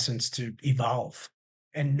essence to evolve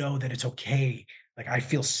and know that it's okay. Like I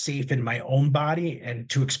feel safe in my own body and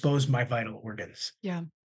to expose my vital organs. Yeah.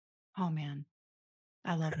 Oh, man.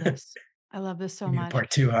 I love this. I love this You so need a much. part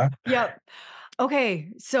two, huh? Yep. Okay.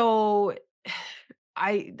 So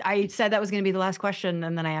I said that was gonna be the last question,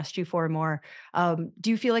 and then I asked you 4 more. Do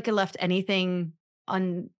you feel like I left anything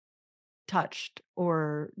untouched,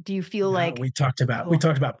 or do you feel No, like we cool. talked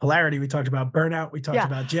about polarity, we talked about burnout, we talked Yeah.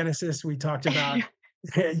 about genesis, we talked about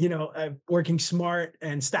working smart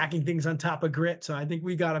and stacking things on top of grit. So I think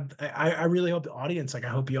we got to. I really hope the audience, like, I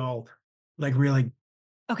hope you all like really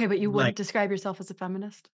Okay, but you like wouldn't describe yourself as a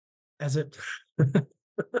feminist? as it.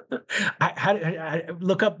 I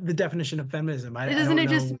look up the definition of feminism. I Doesn't don't it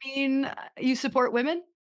just know. mean, you support women?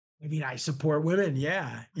 I mean, I support women.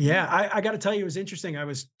 Yeah, Right. yeah. I got to tell you, it was interesting. I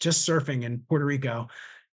was just surfing in Puerto Rico,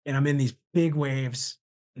 and I'm in these big waves,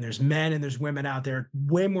 and there's men and there's women out there,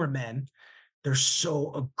 way more men. They're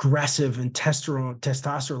so aggressive and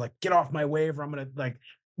testosterone, like, get off my wave or I'm gonna like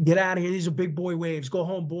get out of here. These are big boy waves. Go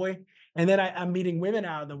home, boy. And then I'm meeting women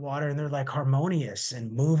out in the water and they're like harmonious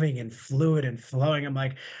and moving and fluid and flowing. I'm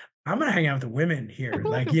like, I'm gonna hang out with the women here, With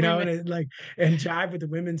like, the women. and and jive with the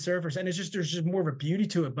women surfers. And it's just there's just more of a beauty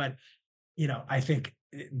to it. But I think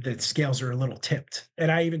the scales are a little tipped.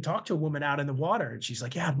 And I even talked to a woman out in the water, and she's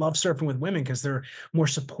like, "Yeah, I love surfing with women because they're more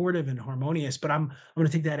supportive and harmonious." But I'm going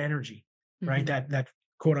to take that energy, right? Mhm. That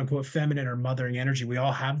quote unquote feminine or mothering energy. We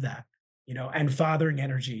all have that, and fathering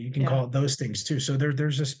energy. You can Yeah. call it those things too. So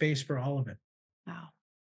there's a space for all of it. Wow.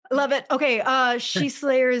 Love it. Okay, She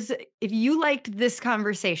Slayers, if you liked this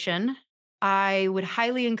conversation, I would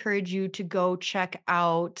highly encourage you to go check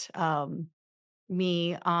out,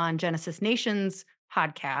 me on Genesis Nation's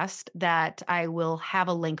podcast that I will have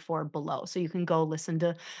a link for below. So you can go listen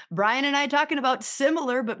to Brian and I talking about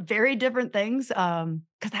similar but very different things.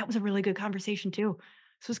 Because that was a really good conversation too.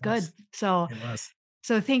 This was It good. was. So It was.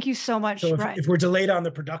 thank you so So much, Brian. if we're delayed on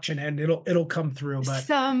the production end, it'll come through. But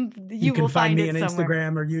you You can will find find me it on somewhere.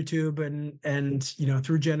 Instagram or YouTube, and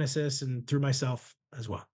through Genesis and through myself as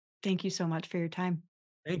well. Thank you so much for your time.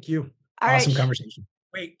 Thank you. All right. Awesome conversation.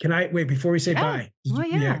 Wait, can I wait before we say Yeah. bye? Well,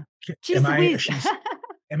 Yeah. yeah. Am Jeez I a Louise.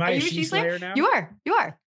 am I Are a you a she she slayer? slayer now? You are. You are.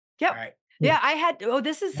 All Yep. right. Yeah, Cool. I had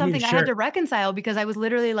this is I need a something I had shirt. to reconcile because I was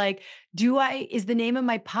literally like, is the name of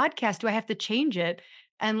my podcast, do I have to change it?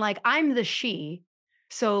 And like, I'm the she.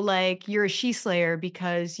 So like, you're a she slayer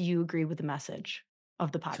because you agree with the message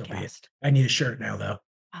of the So be it. podcast. I need a shirt now though.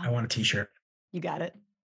 I Um, want a t-shirt. you got it.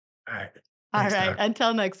 All right. All Thanks, right. Doc.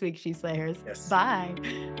 Until next week, she slayers. Yes. Bye.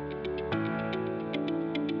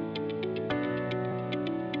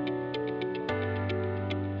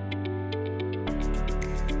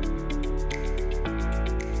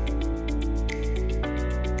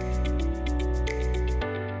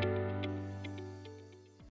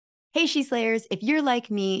 Hey, She Slayers, if you're like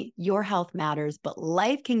me, your health matters, but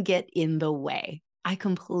life can get in the way. I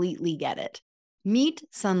completely get it. Meet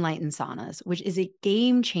Sunlight and Saunas, which is a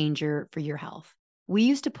game changer for your health. We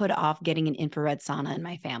used to put off getting an infrared sauna in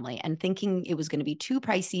my family and thinking it was going to be too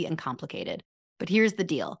pricey and complicated. But here's the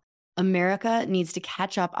deal: America needs to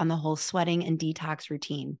catch up on the whole sweating and detox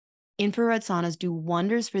routine. Infrared saunas do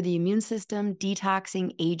wonders for the immune system,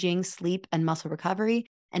 detoxing, aging, sleep, and muscle recovery.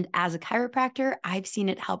 And as a chiropractor, I've seen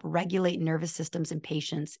it help regulate nervous systems in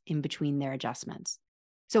patients in between their adjustments.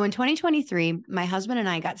 So in 2023, my husband and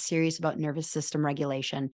I got serious about nervous system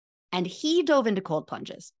regulation, and he dove into cold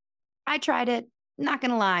plunges. I tried it, not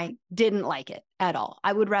gonna lie, didn't like it at all.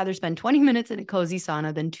 I would rather spend 20 minutes in a cozy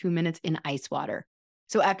sauna than 2 minutes in ice water.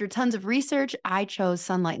 So after tons of research, I chose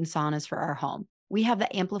Sunlight and Saunas for our home. We have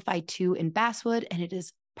the Amplify 2 in Basswood, and it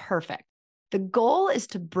is perfect. The goal is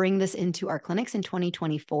to bring this into our clinics in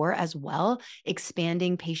 2024 as well,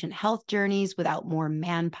 expanding patient health journeys without more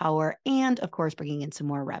manpower and, of course, bringing in some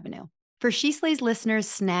more revenue. For She Slays listeners,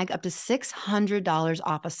 snag up to $600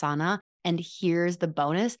 off a sauna. And here's the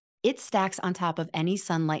bonus: it stacks on top of any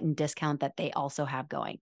Sunlighten discount that they also have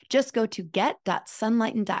going. Just go to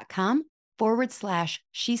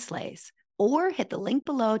get.sunlighten.com/she slays or hit the link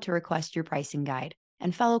below to request your pricing guide.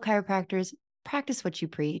 And fellow chiropractors, practice what you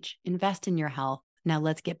preach, invest in your health. Now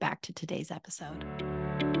let's get back to today's episode.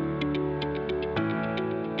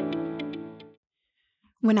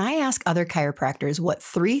 When I ask other chiropractors what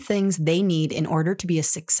 3 things they need in order to be a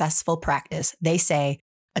successful practice, they say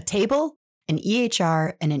a table, an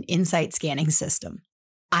EHR, and an insight scanning system.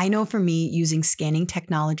 I know for me, using scanning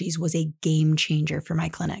technologies was a game changer for my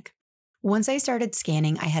clinic. Once I started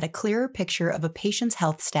scanning, I had a clearer picture of a patient's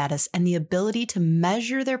health status and the ability to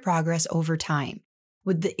measure their progress over time.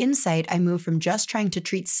 With the insight, I moved from just trying to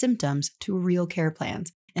treat symptoms to real care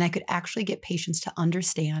plans, and I could actually get patients to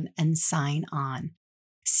understand and sign on.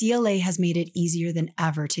 CLA has made it easier than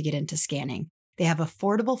ever to get into scanning. They have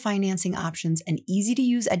affordable financing options and easy to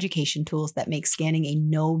use education tools that make scanning a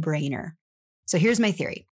no-brainer. So here's my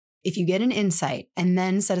theory. If you get an insight and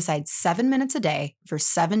then set aside 7 minutes a day for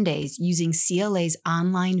 7 days using CLA's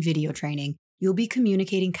online video training, you'll be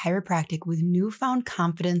communicating chiropractic with newfound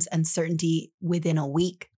confidence and certainty within a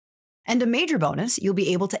week. And a major bonus, you'll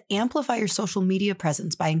be able to amplify your social media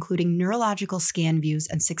presence by including neurological scan views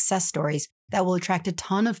and success stories that will attract a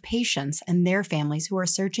ton of patients and their families who are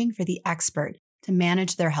searching for the expert to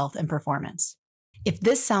manage their health and performance. If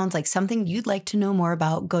this sounds like something you'd like to know more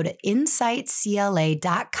about, go to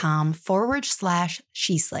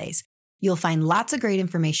insightcla.com/SheSlays. You'll find lots of great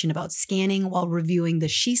information about scanning while reviewing the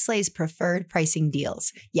SheSlays preferred pricing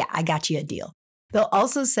deals. Yeah, I got you a deal. They'll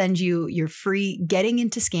also send you your free Getting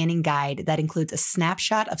Into Scanning guide that includes a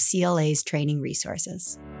snapshot of CLA's training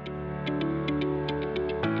resources.